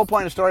 The whole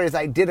point of the story is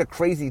I did a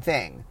crazy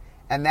thing.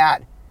 And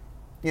that,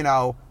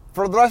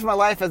 for the rest of my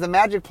life as a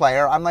Magic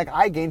player, I'm like,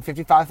 I gained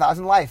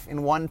 55,000 life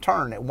in one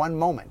turn at one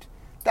moment.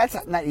 That's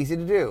not easy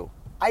to do.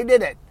 I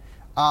did it.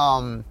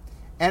 And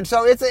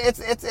so it's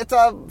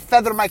a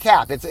feather in my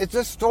cap. It's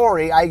a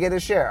story I get to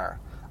share.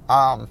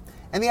 And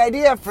the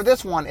idea for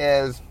this one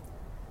is,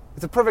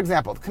 it's a perfect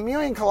example. The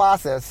Chameleon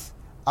Colossus,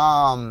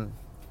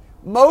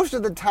 most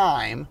of the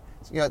time,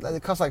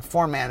 it costs like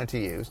 4 mana to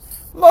use.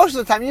 Most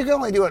of the time, you can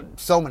only do it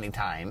so many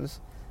times.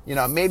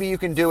 Maybe you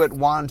can do it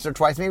once or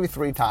twice, maybe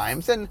 3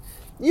 times, and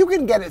you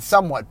can get it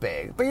somewhat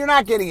big, but you're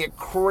not getting it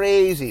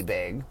crazy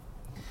big.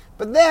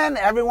 But then,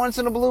 every once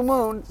in a blue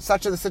moon,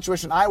 such as the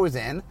situation I was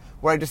in,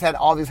 where I just had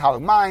all these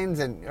Howling Mines,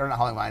 or not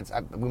Howling Mines,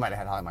 we might have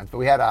had Howling Mines, but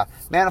we had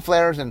Mana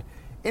Flares, and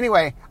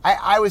anyway,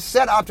 I was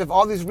set up to have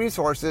all these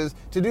resources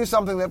to do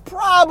something that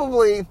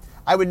probably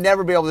I would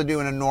never be able to do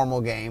in a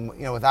normal game,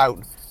 without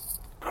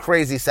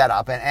crazy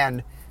setup.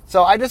 And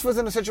so I just was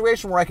in a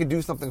situation where I could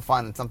do something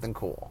fun and something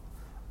cool.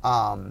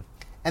 And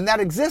that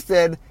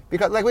existed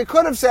because, we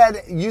could have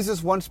said, use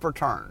this once per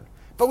turn.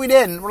 But we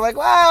didn't. We're like,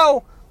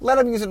 well, let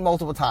them use it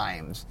multiple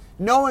times.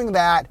 Knowing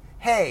that,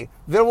 hey,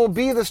 there will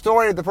be the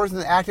story of the person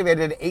that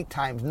activated it 8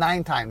 times,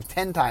 9 times,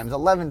 10 times,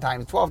 11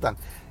 times, 12 times.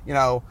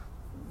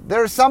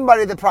 There's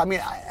somebody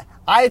that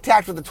I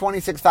attacked with a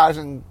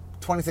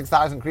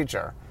 26,000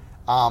 creature.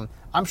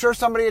 I'm sure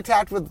somebody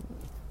attacked with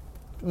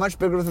much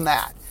bigger than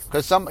that.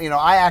 Because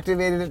I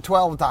activated it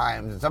 12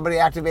 times, and somebody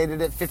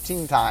activated it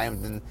 15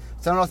 times, and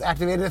someone else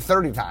activated it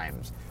 30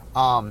 times.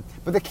 But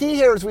the key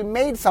here is we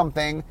made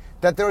something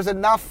that there was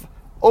enough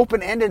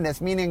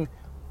open-endedness, meaning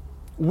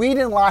we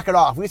didn't lock it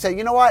off. We said,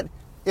 you know what?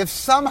 If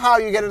somehow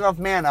you get enough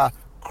mana,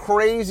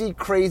 crazy,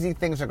 crazy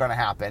things are going to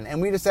happen.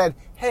 And we just said,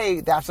 hey,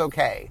 that's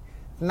okay.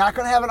 Not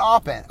going to have it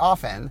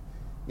often,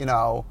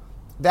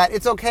 that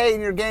it's okay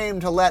in your game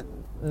to let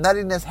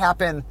nuttiness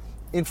happen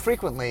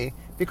infrequently,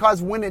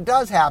 because when it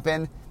does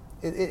happen,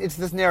 it's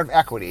this narrative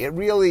equity. It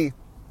really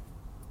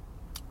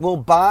will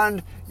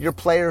bond your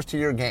players to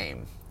your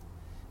game.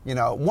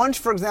 Once,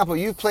 for example,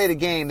 you've played a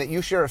game that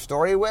you share a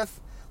story with,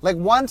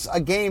 once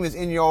a game is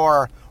in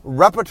your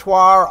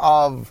repertoire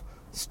of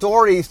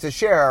stories to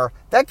share,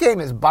 that game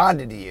is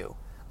bonded to you.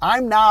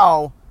 I'm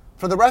now,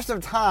 for the rest of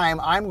the time,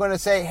 I'm going to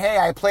say, hey,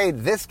 I played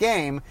this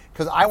game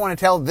because I want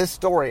to tell this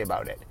story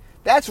about it.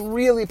 That's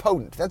really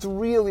potent. That's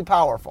really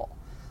powerful.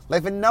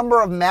 Like, the number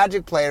of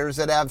Magic players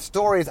that have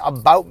stories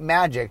about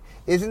Magic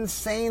is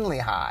insanely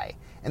high.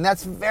 And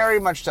that's very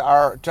much to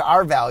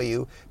our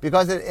value,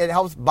 because it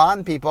helps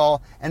bond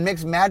people and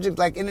makes Magic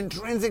like an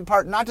intrinsic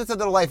part, not just of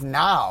their life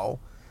now.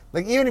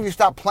 Like, even if you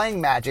stop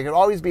playing Magic, it'll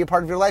always be a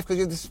part of your life because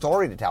you have a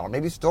story to tell, or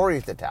maybe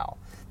stories to tell.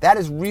 That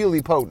is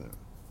really potent.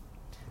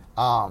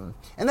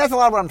 And that's a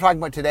lot of what I'm talking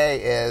about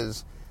today.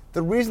 Is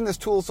the reason this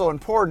tool is so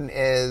important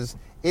is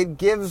it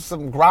gives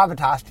some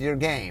gravitas to your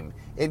game.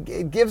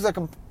 It gives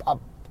a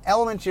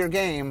element to your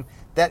game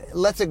that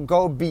lets it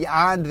go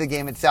beyond the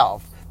game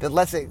itself, that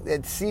lets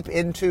it seep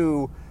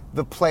into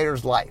the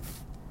player's life.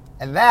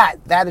 And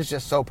that is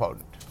just so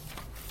potent.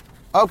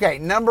 Okay,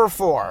 number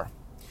 4.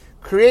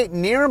 Create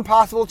near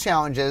impossible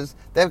challenges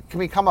that can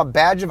become a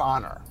badge of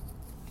honor.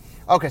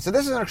 Okay, so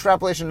this is an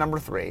extrapolation number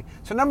 3.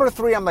 So number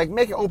 3, I'm like,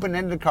 make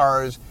open-ended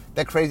cards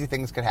that crazy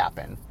things could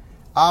happen.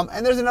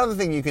 And there's another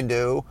thing you can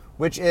do,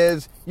 which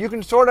is you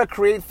can sort of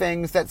create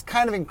things that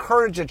kind of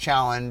encourage a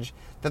challenge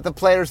that the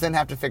players then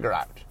have to figure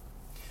out.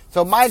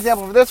 So my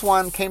example for this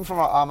one came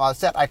from a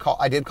set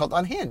I did called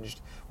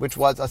Unhinged, which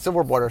was a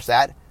Silver Border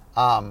set.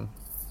 The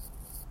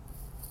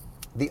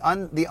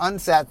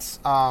unsets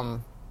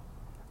are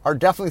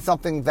definitely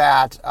something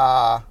that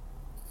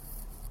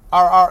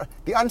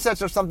the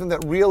unsets are something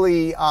that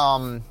really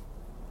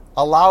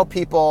allow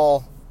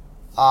people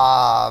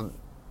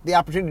the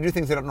opportunity to do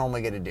things they don't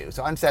normally get to do.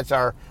 So unsets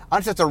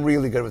are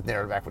really good with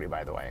narrative equity,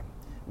 by the way.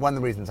 One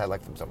of the reasons I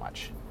like them so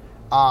much.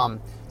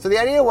 So the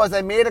idea was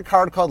I made a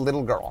card called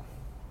Little Girl.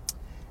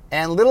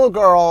 And Little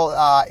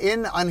Girl,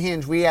 in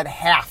Unhinged, we had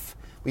half.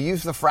 We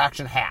used the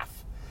fraction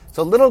half.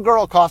 So Little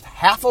Girl cost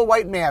half a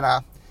white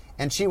mana,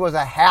 and she was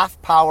a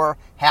half power,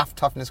 half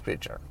toughness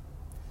creature.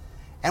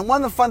 And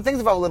one of the fun things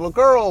about Little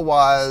Girl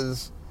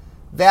was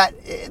that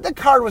the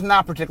card was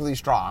not particularly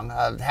strong,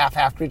 a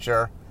half-half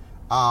creature.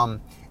 And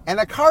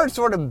the card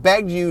sort of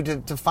begged you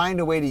to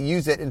find a way to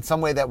use it in some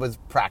way that was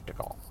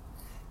practical.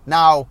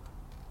 Now,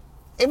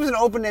 it was an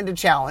open-ended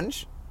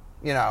challenge,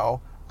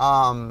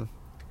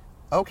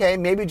 okay,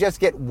 maybe just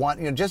get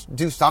one, just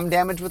do some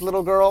damage with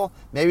Little Girl.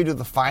 Maybe do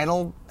the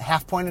final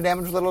half point of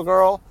damage with Little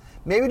Girl.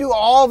 Maybe do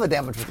all the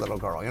damage with Little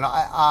Girl.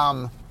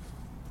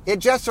 It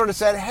just sort of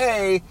said,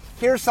 hey,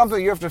 here's something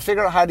you have to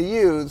figure out how to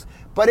use.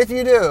 But if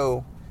you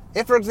do,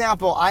 if, for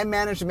example, I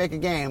manage to make a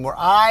game where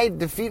I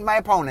defeat my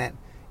opponent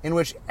in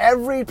which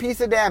every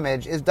piece of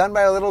damage is done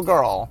by a Little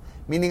Girl,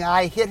 meaning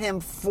I hit him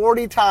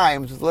 40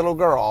 times with Little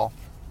Girl,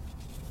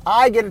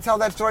 I get to tell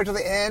that story till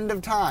the end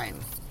of time.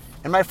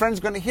 And my friend's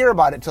going to hear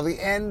about it till the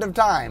end of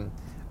time.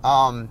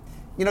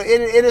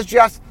 It is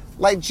just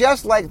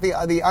like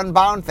the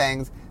Unbound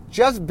things,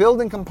 just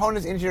building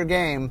components into your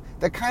game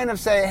that kind of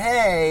say,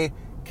 hey,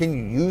 can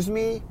you use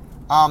me?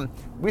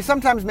 We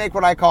sometimes make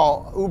what I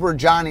call Uber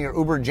Johnny or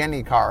Uber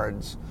Jenny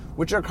cards,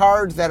 which are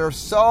cards that are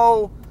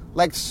so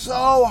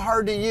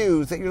hard to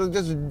use that you're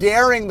just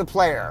daring the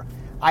player.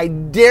 I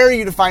dare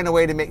you to find a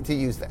way to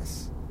use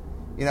this.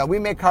 We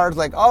make cards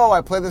like, oh,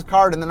 I play this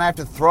card and then I have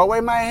to throw away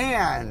my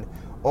hand.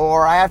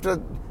 Or I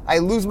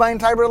lose my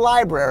entire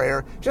library,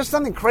 or just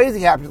something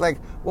crazy happens. Like,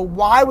 well,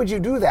 why would you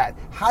do that?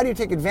 How do you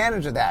take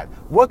advantage of that?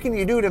 What can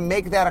you do to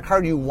make that a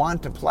card you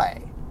want to play?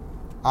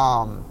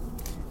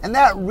 And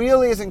that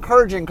really is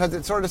encouraging because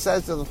it sort of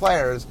says to the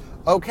players,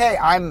 okay,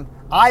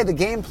 I, the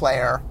game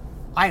player,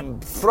 I am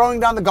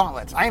throwing down the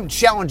gauntlets. I am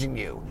challenging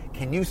you.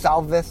 Can you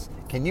solve this?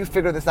 Can you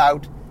figure this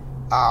out?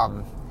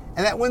 And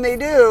that when they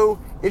do,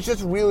 it's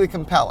just really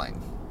compelling.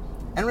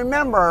 And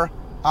remember,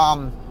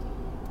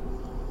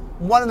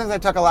 one of the things I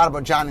talk a lot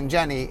about John and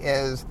Jenny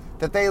is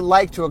that they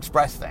like to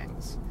express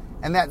things.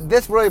 And that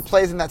this really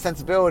plays in that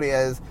sensibility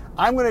is,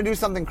 I'm going to do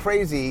something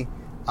crazy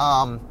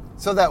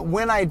so that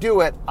when I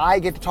do it, I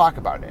get to talk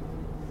about it.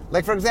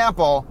 Like, for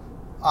example,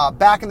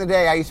 back in the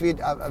day, I used to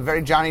be a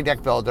very Johnny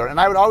deck builder, and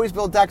I would always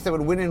build decks that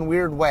would win in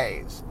weird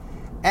ways.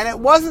 And it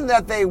wasn't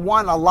that they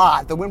won a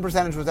lot. The win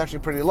percentage was actually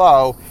pretty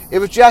low. It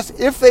was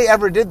just, if they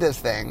ever did this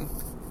thing,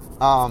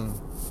 like,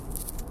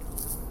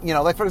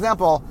 for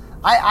example,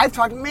 I've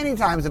talked many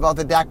times about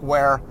the deck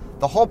where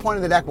the whole point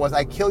of the deck was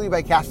I kill you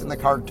by casting the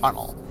card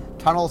Tunnel.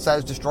 Tunnel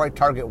says destroy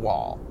target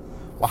wall.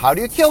 Well, how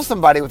do you kill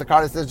somebody with a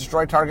card that says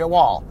destroy target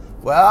wall?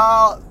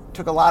 Well, it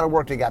took a lot of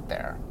work to get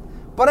there.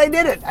 But I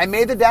did it. I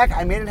made the deck.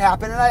 I made it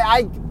happen. And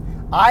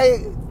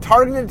I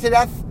targeted to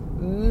death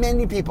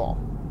many people.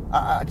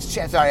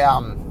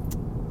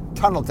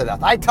 Tunneled to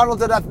death. I tunneled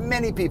to death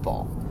many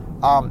people.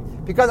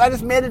 Because I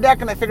just made a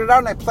deck and I figured it out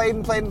and I played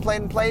and played and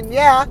played and played. And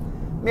yeah,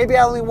 maybe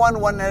I only won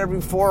one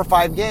every 4 or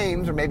 5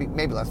 games, or maybe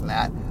less than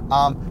that.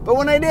 But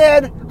when I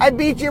did, I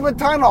beat you with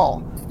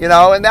Tunnel.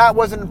 And that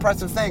was an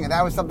impressive thing. And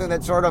that was something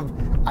that sort of,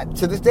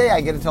 to this day,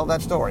 I get to tell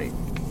that story.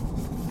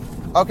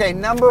 Okay,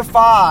 number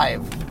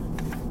 5.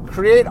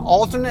 Create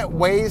alternate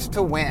ways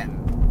to win.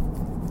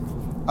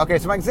 Okay,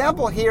 so my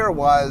example here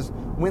was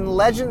when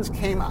Legends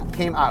came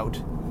out,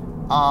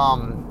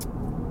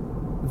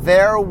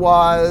 there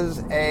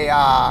was a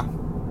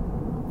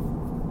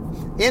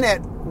In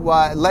it,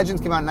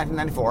 Legends came out in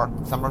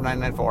 1994, summer of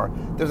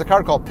 1994. There's a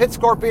card called Pit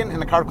Scorpion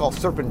and a card called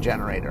Serpent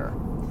Generator.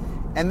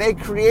 And they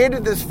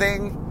created this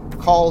thing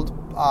called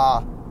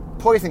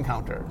poison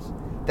counters.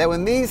 That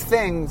when these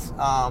things,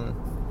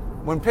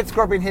 when Pit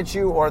Scorpion hits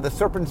you or the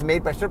serpents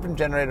made by Serpent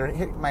Generator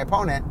hit my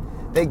opponent,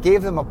 they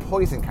gave them a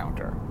poison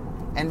counter.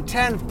 And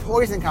 10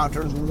 poison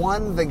counters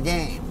won the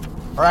game.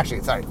 Or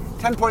actually, sorry,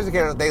 10 poison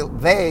counters,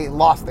 they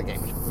lost the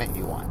game, which meant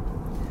you won.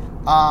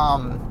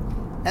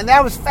 And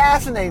that was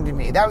fascinating to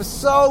me. That was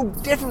so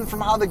different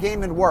from how the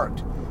game had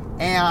worked.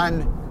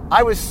 And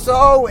I was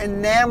so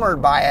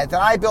enamored by it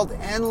that I built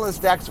endless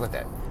decks with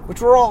it, which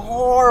were all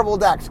horrible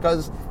decks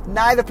because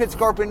neither Pit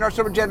Scorpion nor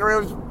Serpent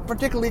Generator was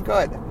particularly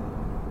good.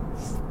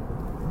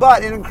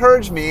 But it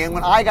encouraged me, and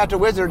when I got to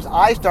Wizards,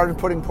 I started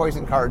putting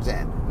poison cards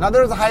in. Now,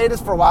 there was a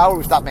hiatus for a while where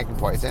we stopped making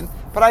poison,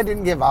 but I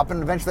didn't give up,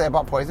 and eventually I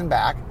bought poison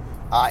back,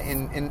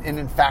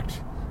 in fact,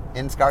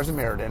 in Scars of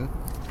Mirrodin.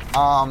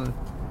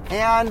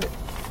 And,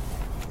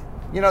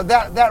 you know,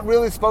 that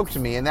really spoke to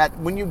me, and that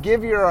when you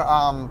give your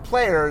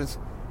players,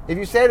 if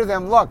you say to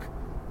them, look,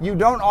 you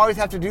don't always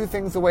have to do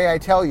things the way I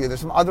tell you.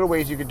 There's some other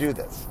ways you could do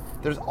this.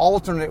 There's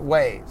alternate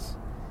ways.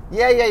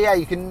 Yeah,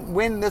 you can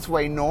win this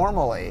way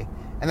normally.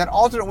 And then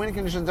alternate winning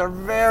conditions are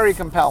very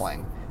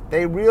compelling.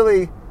 They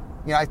really,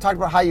 I talked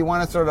about how you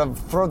want to sort of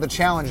throw the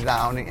challenge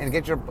down and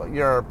get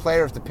your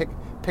players to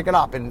pick it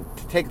up and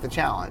to take the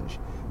challenge.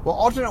 Well,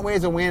 alternate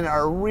ways to win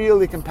are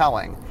really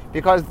compelling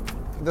because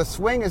the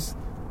swing is,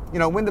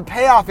 when the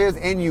payoff is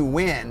and you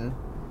win,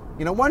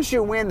 once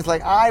you win, it's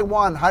like, I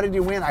won. How did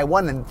you win? I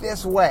won in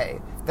this way.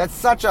 That's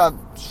such a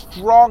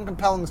strong,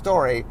 compelling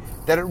story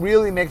that it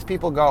really makes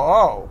people go,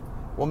 oh,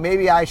 well,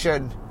 maybe I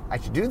should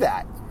do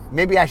that.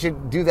 Maybe I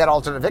should do that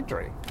alternate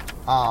victory.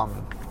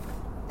 And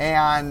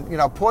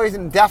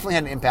poison definitely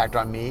had an impact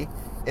on me.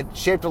 It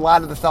shaped a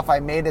lot of the stuff I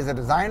made as a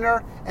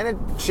designer, and it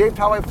shaped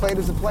how I played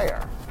as a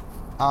player.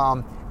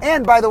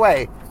 And by the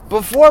way,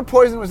 before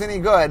poison was any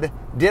good,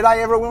 did I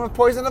ever win with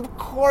poison? Of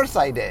course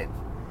I did.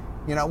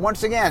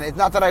 Once again, it's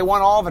not that I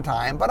won all the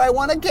time, but I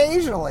won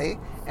occasionally.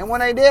 And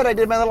when I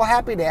did my little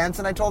happy dance,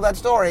 and I told that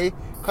story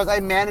because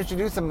I managed to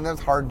do something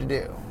that's hard to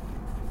do.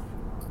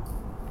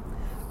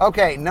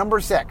 Okay,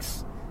 number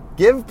 6.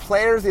 Give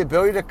players the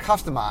ability to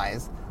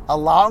customize,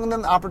 allowing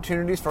them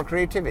opportunities for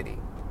creativity.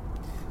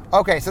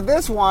 Okay, so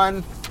this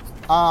one,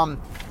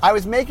 I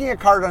was making a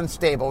card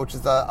Unstable, which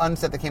is the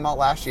unset that came out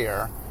last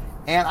year,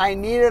 and I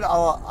needed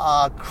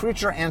a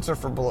creature answer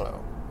for blue.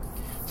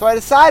 So I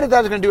decided that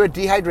I was going to do a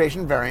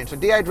Dehydration variant. So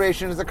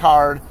Dehydration is a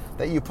card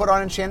that you put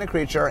on Enchanted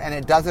Creature, and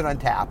it does it on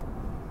tap.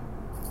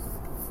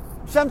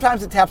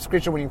 Sometimes it taps the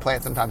creature when you play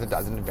it, sometimes it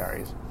doesn't, it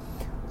varies.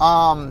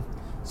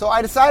 So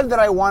I decided that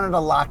I wanted a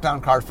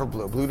lockdown card for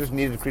blue. Blue just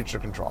needed creature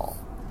control.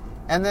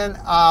 And then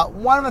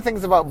one of the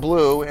things about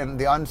blue in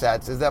the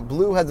unsets is that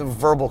blue has a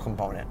verbal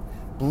component.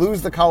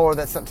 Blue's the color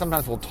that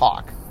sometimes will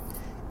talk.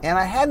 And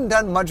I hadn't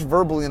done much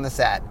verbally in the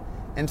set.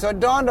 And so it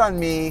dawned on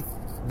me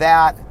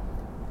that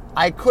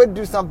I could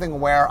do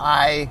something where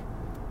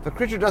the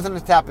creature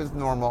doesn't tap as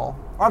normal.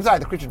 Or I'm sorry,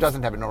 the creature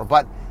doesn't tap it normal.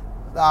 But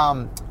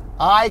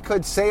I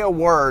could say a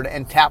word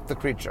and tap the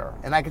creature.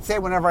 And I could say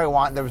it whenever I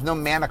want. There was no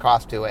mana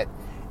cost to it.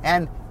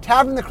 And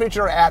tapping the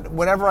creature at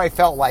whenever I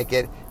felt like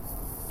it,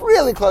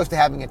 really close to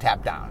having it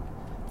tapped down.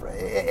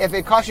 If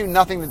it costs you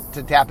nothing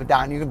to tap it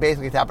down, you can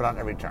basically tap it on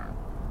every turn.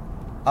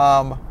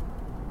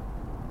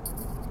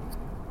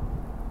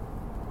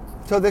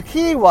 So the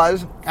key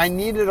was I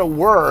needed a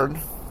word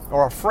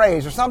or a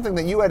phrase or something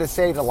that you had to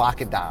say to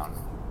lock it down.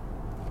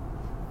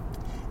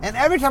 And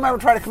every time I would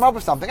try to come up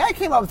with something, I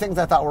came up with things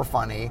I thought were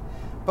funny.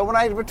 But when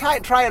I would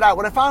try it out,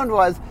 what I found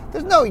was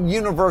there's no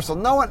universal.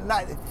 No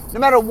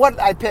matter what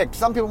I picked,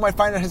 some people might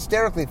find it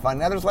hysterically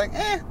funny. Others like,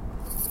 eh.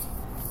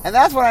 And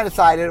that's when I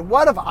decided,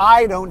 what if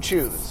I don't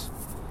choose?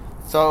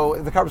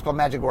 So the card was called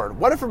Magic Word.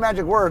 What if for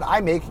Magic Word, I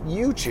make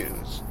you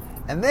choose?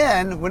 And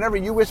then whenever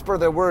you whisper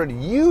the word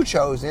you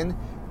chosen,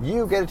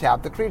 you get to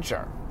tap the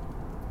creature.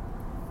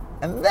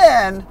 And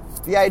then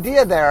the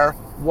idea there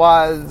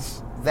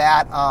was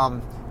that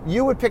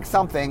you would pick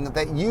something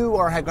that you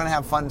are going to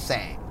have fun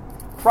saying.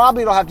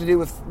 Probably it'll have to do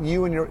with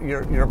you and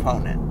your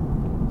opponent.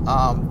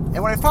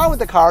 And what I found with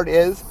the card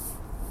is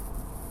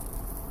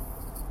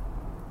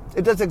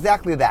it does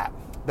exactly that.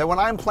 That when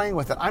I'm playing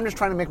with it, I'm just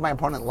trying to make my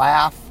opponent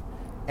laugh,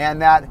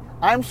 and that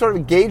I'm sort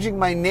of gauging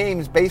my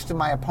names based on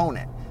my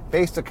opponent,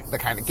 based on the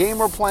kind of game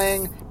we're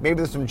playing. Maybe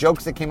there's some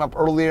jokes that came up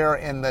earlier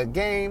in the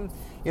game.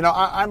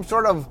 I'm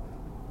sort of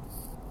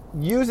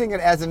using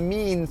it as a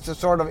means to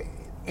sort of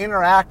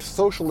interact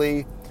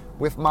socially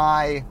with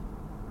my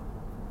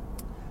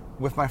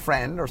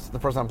friend or the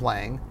person I'm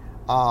playing.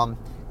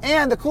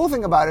 And the cool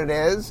thing about it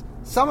is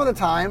some of the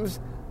times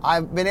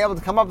I've been able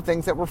to come up with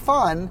things that were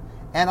fun.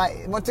 And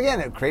once again,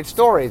 it creates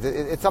stories.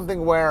 It's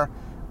something where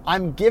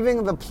I'm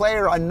giving the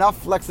player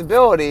enough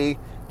flexibility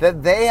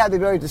that they have the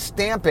ability to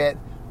stamp it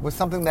with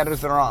something that is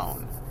their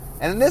own.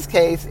 And in this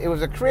case, it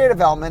was a creative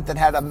element that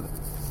had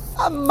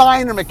a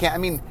minor mechanic. I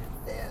mean,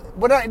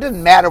 it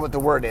doesn't matter what the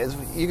word is.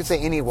 You can say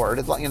any word.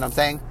 It's, what I'm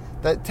saying.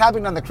 the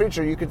tapping on the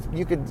creature, you could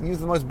use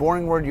the most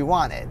boring word you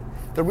wanted.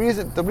 The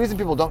reason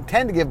people don't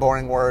tend to give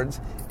boring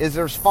words is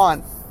there's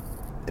fun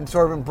in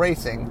sort of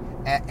embracing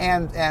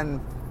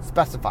and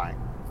specifying.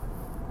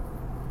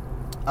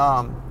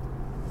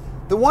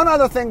 The one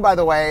other thing, by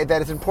the way,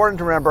 that is important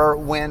to remember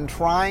when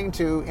trying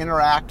to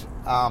interact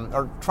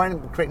or trying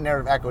to create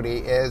narrative equity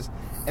is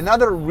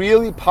another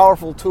really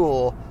powerful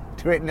tool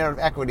to create narrative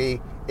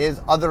equity is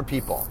other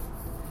people.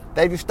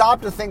 That if you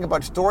stop to think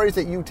about stories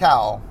that you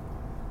tell,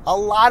 a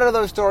lot of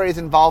those stories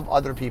involve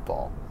other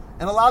people.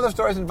 And a lot of those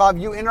stories involve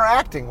you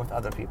interacting with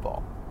other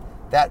people.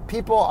 That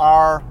people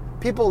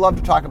love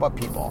to talk about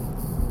people.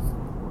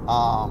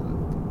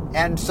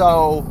 And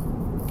so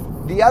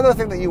the other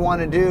thing that you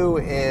want to do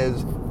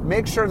is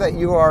make sure that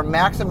you are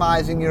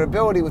maximizing your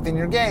ability within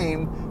your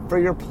game for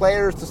your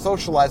players to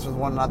socialize with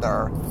one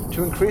another,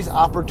 to increase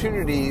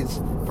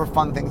opportunities for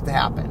fun things to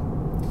happen.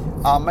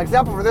 My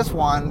example for this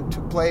one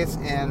took place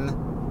in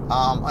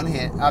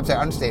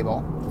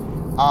Unstable.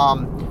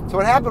 So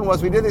what happened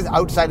was we did these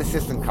outside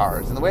assistant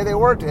cards, and the way they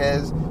worked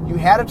is you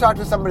had to talk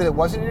to somebody that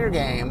wasn't in your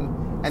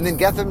game and then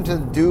get them to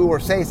do or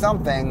say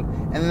something,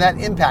 and then that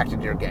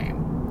impacted your game.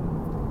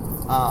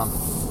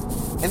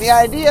 And the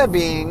idea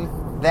being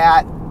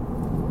that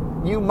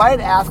you might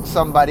ask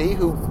somebody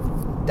who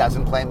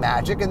doesn't play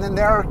Magic, and then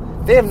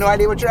they have no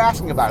idea what you're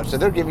asking about, so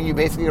they're giving you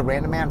basically a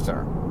random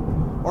answer.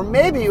 Or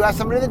maybe you ask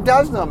somebody that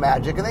does know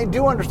Magic, and they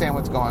do understand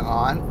what's going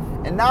on,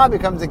 and now it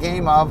becomes a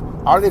game of,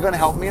 are they going to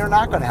help me or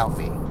not going to help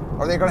me?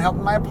 Are they going to help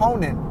my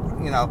opponent?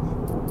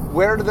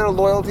 Where do their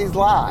loyalties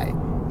lie?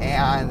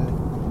 And,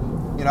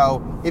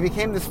 it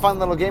became this fun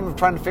little game of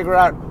trying to figure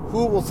out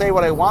who will say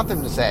what I want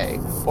them to say.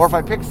 Or if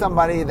I pick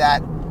somebody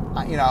that,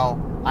 I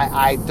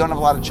don't have a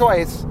lot of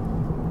choice,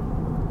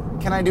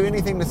 can I do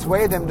anything to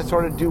sway them to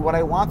sort of do what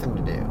I want them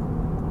to do?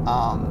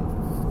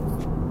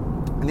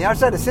 And the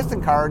outside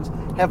assistant cards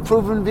have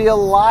proven to be a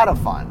lot of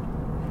fun.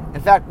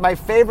 In fact, my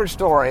favorite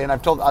story, and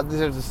I've told,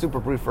 this is a super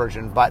brief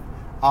version, but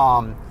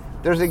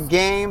there's a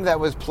game that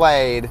was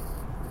played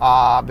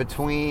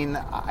between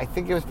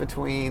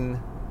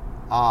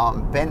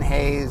Ben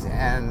Hayes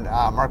and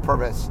Mark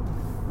Purvis,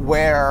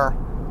 where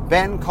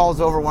Ben calls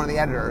over one of the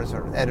editors,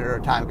 or editor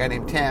at the time, a guy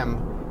named Tim,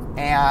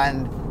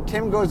 and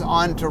Tim goes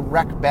on to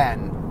wreck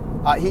Ben.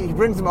 He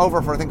brings him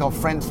over for a thing called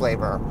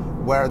Friendslaver,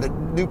 where the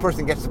new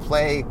person gets to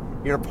play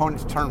your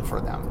opponent's turn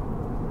for them.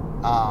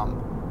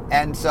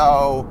 And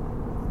so,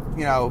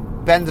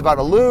 Ben's about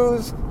to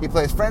lose. He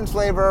plays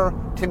Friendslaver.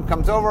 Tim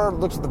comes over,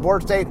 looks at the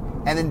board state,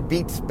 and then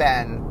beats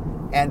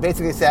Ben, and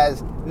basically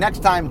says, "Next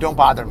time, don't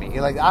bother me.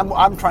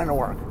 I'm trying to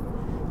work."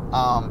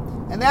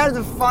 And that is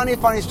a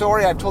funny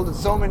story. I've told it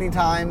so many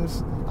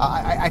times.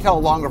 I tell a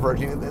longer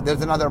version.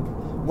 There's another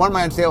one of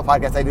my Unstable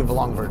podcasts. I do the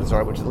long version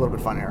story, which is a little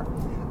bit funnier.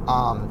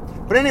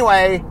 But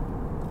anyway,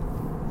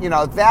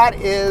 that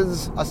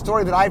is a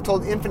story that I've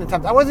told infinite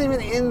times. I wasn't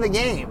even in the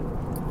game.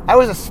 I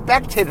was a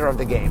spectator of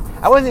the game.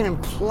 I wasn't even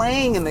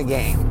playing in the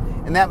game.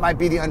 And that might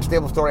be the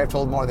Unstable story I've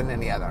told more than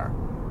any other.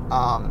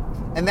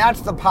 And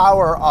that's the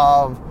power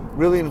of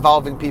really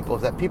involving people,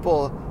 is that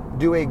people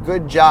do a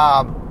good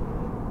job.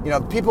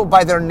 People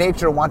by their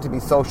nature want to be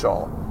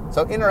social.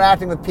 So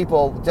interacting with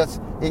people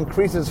just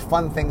increases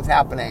fun things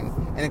happening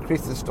and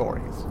increases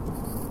stories.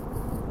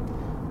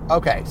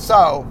 Okay,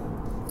 so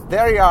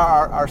there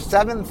are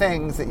 7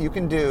 things that you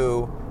can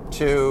do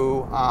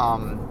to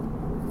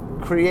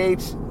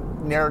create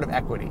narrative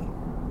equity.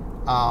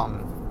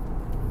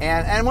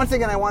 And once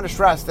again, I want to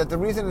stress that the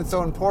reason it's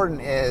so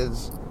important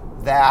is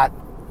that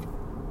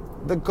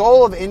the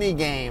goal of any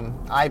game,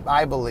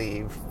 I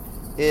believe,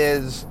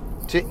 is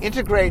to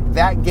integrate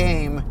that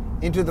game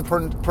into the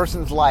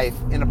person's life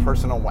in a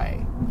personal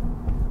way.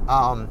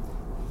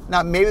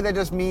 Now, maybe that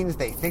just means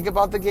they think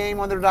about the game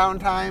on their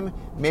downtime.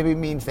 Maybe it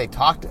means they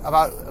talked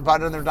about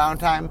it on their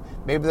downtime.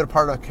 Maybe they're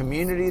part of a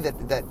community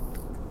that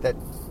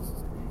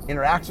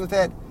interacts with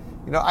it.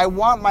 I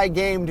want my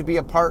game to be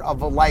a part of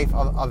the life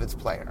of its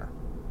player.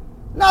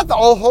 Not the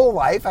whole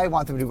life. I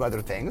want them to do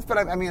other things. But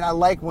I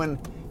like when,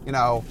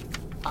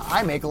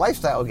 I make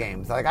lifestyle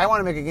games. I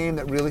want to make a game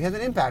that really has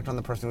an impact on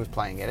the person who's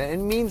playing it. And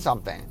it means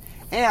something.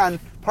 And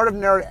part of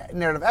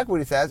narrative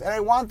equity says, and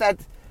I want that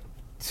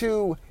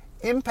to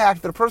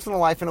impact their personal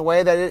life in a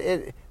way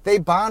that they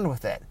bond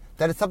with it.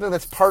 That it's something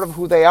that's part of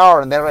who they are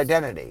and their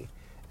identity.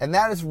 And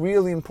that is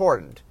really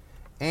important.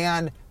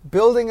 And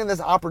building in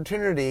this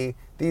opportunity,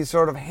 these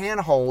sort of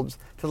handholds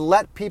to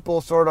let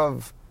people sort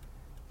of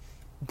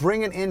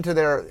bring it into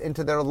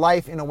their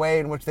life in a way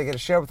in which they get to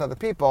share with other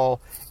people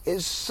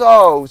is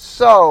so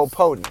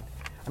potent.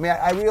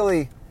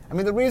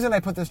 The reason I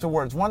put this to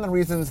words, one of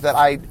the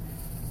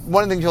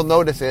things you'll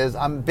notice is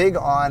I'm big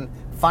on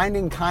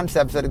finding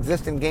concepts that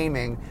exist in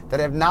gaming that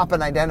have not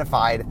been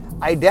identified,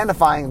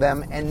 identifying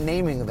them and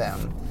naming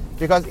them.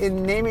 Because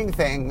in naming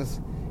things,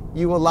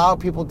 you allow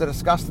people to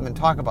discuss them and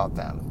talk about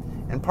them.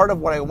 And part of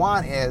what I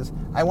want is,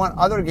 I want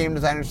other game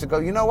designers to go,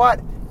 you know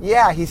what?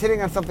 Yeah, he's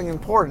hitting on something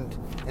important.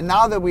 And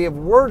now that we have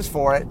words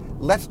for it,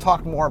 let's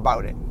talk more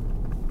about it.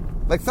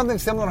 Like something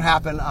similar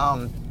happened.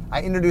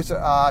 I introduced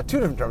two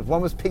different terms.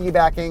 One was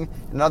piggybacking,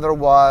 another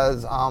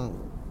was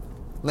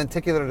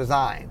lenticular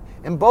design.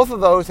 And both of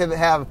those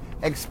have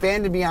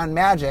expanded beyond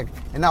Magic,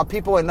 and now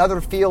people in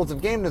other fields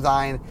of game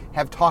design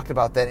have talked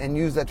about that and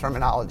used that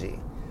terminology.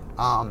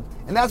 And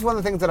that's one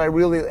of the things that I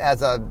really,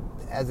 as a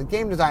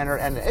game designer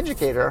and an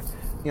educator,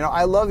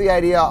 I love the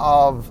idea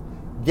of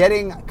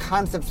getting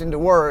concepts into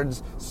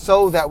words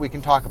so that we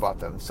can talk about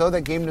them, so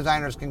that game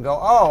designers can go,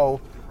 oh,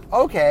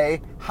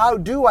 okay, how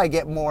do I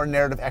get more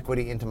narrative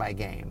equity into my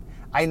game?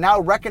 I now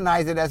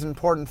recognize it as an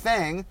important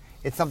thing.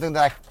 It's something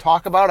that I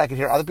talk about, I can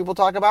hear other people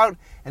talk about,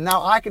 and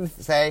now I can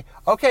say,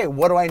 okay,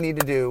 what do I need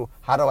to do?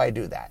 How do I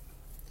do that?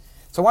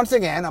 So once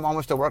again, I'm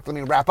almost at work. Let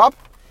me wrap up.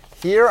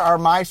 Here are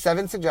my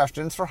 7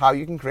 suggestions for how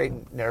you can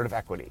create narrative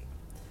equity.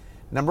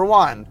 Number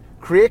 1,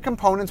 create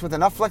components with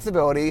enough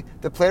flexibility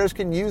that players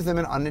can use them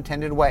in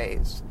unintended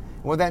ways.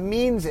 And what that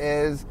means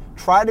is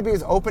try to be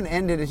as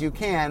open-ended as you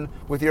can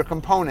with your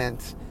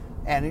components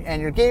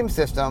and your game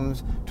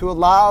systems to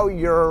allow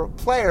your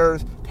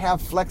players to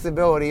have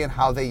flexibility in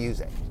how they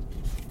use it.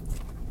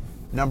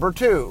 Number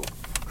 2,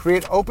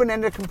 create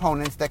open-ended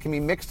components that can be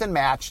mixed and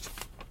matched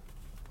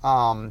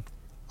in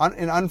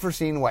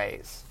unforeseen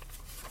ways.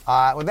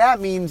 What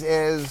that means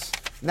is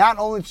not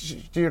only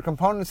do your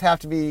components have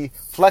to be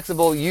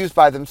flexible, used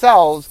by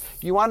themselves,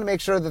 you want to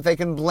make sure that they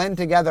can blend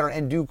together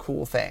and do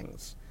cool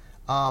things.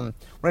 When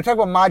I talk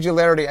about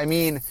modularity, I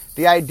mean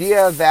the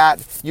idea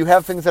that you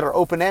have things that are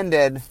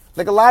open-ended.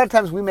 Like a lot of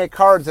times we make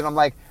cards and I'm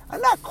like, I'm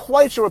not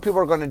quite sure what people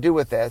are going to do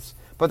with this,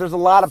 but there's a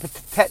lot of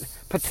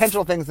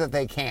potential things that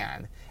they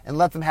can, and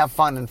let them have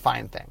fun and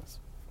find things.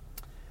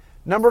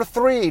 Number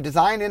 3,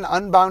 design in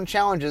unbound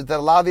challenges that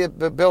allow the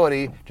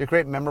ability to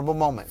create memorable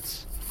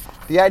moments.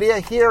 The idea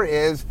here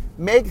is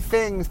make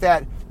things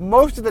that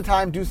most of the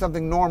time do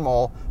something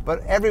normal,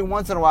 but every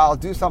once in a while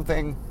do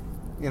something,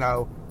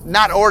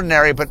 not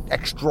ordinary, but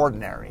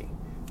extraordinary.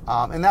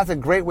 And that's a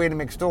great way to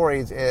make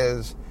stories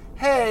is,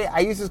 hey, I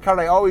use this card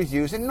I always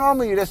use, and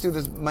normally you just do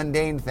this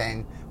mundane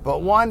thing,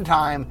 but one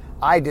time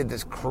I did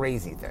this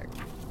crazy thing.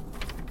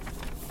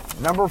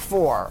 Number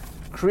 4,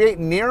 create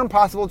near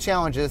impossible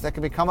challenges that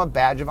can become a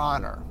badge of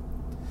honor.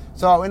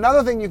 So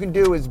another thing you can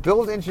do is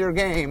build into your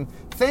game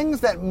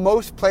things that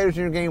most players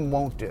in your game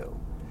won't do,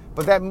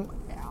 but that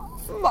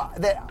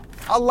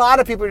a lot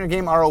of people in your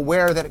game are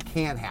aware that it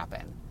can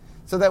happen.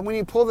 So that when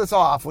you pull this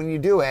off, when you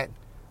do it,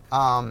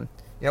 when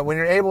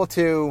you're able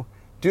to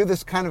do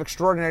this kind of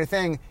extraordinary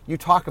thing, you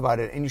talk about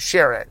it and you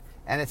share it,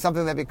 and it's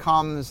something that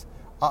becomes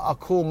a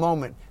cool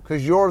moment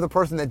because you're the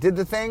person that did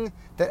the thing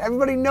that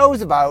everybody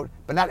knows about,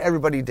 but not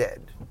everybody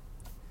did.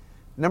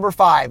 Number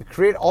 5,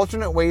 create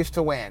alternate ways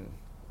to win.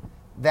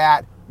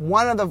 That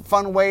one of the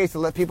fun ways to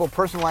let people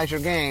personalize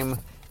your game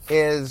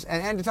is,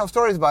 and to tell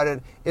stories about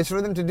it, is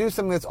for them to do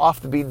something that's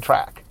off the beaten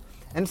track.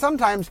 And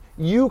sometimes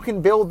you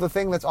can build the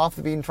thing that's off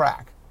the beaten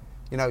track.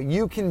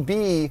 You can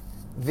be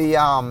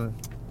the,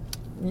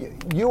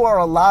 you are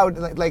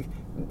allowed, like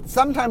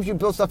sometimes you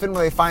build stuff in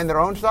where they find their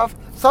own stuff.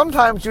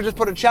 Sometimes you just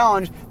put a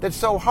challenge that's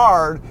so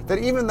hard that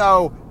even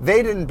though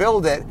they didn't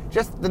build it,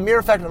 just the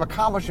mere fact of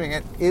accomplishing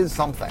it is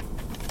something.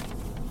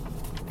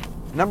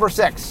 Number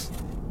 6,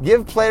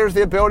 give players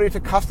the ability to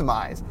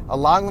customize,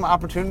 allowing them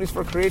opportunities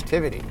for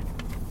creativity.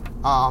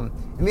 And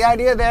the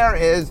idea there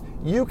is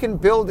you can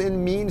build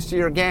in means to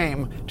your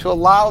game to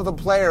allow the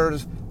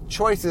players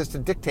choices to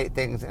dictate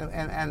things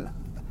and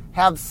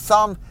have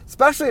some,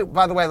 especially,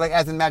 by the way, like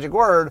as in Magic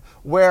Word,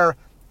 where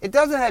it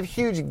doesn't have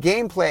huge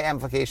gameplay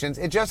implications.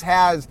 It just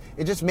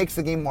makes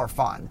the game more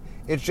fun.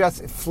 It's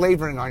just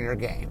flavoring on your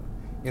game.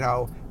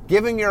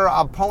 Giving your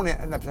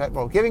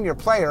giving your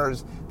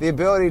players the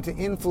ability to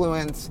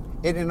influence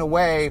it in a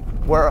way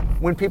where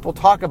when people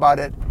talk about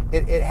it,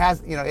 it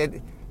has,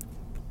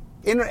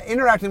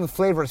 interacting with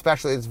flavor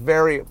especially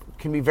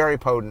can be very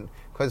potent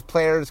because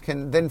players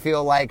can then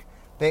feel like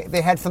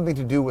they had something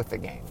to do with the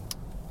game.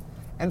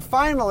 And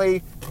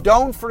finally,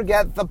 don't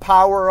forget the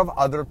power of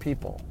other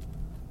people.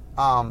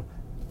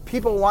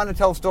 People want to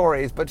tell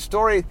stories, but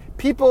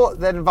people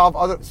that involve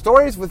other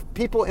stories with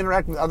people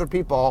interacting with other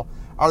people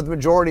are the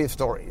majority of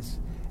stories.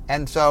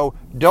 And so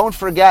don't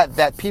forget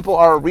that people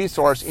are a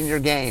resource in your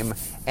game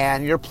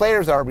and your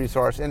players are a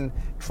resource, and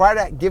try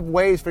to give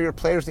ways for your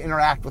players to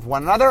interact with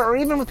one another or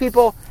even with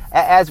people,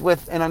 as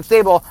with an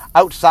Unstable,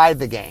 outside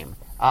the game.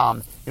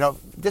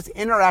 Just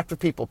interact with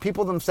people.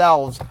 People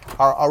themselves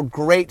are a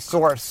great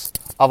source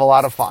of a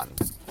lot of fun.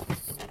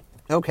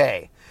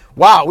 Okay.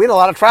 Wow, we had a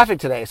lot of traffic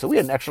today, so we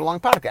had an extra long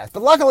podcast.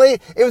 But luckily,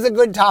 it was a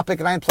good topic,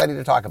 and I had plenty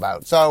to talk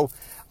about. So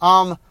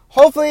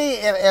hopefully,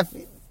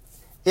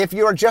 if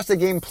you're just a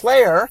game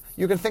player,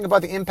 you can think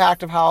about the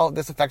impact of how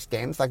this affects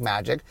games like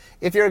Magic.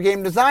 If you're a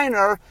game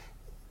designer,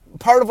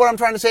 part of what I'm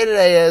trying to say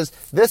today is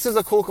this is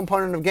a cool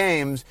component of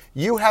games.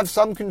 You have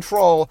some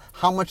control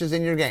how much is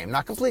in your game.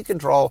 Not complete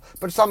control,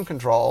 but some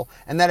control.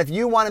 And that if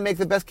you want to make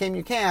the best game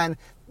you can,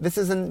 this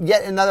is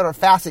yet another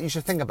facet you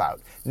should think about.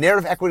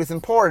 Narrative equity is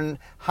important.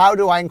 How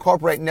do I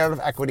incorporate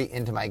narrative equity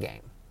into my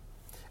game?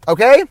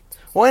 Okay?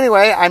 Well,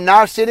 anyway, I'm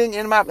now sitting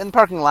in the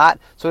parking lot,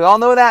 so we all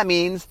know what that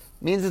means.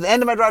 means it's the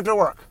end of my drive to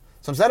work.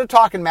 So instead of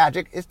talking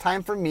magic, it's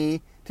time for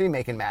me to be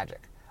making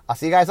magic. I'll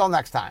see you guys all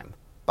next time.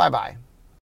 Bye-bye.